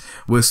predictions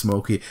with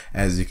Smokey,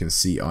 as you can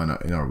see in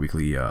our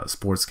weekly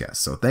sportscast.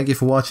 So thank you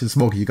for watching.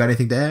 Smokey, you got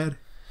anything to add?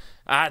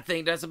 I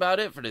think that's about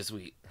it for this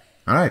week.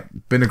 All right,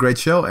 been a great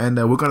show, and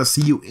we're gonna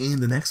see you in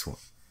the next one.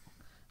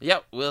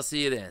 Yep, we'll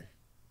see you then.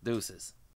 Deuces.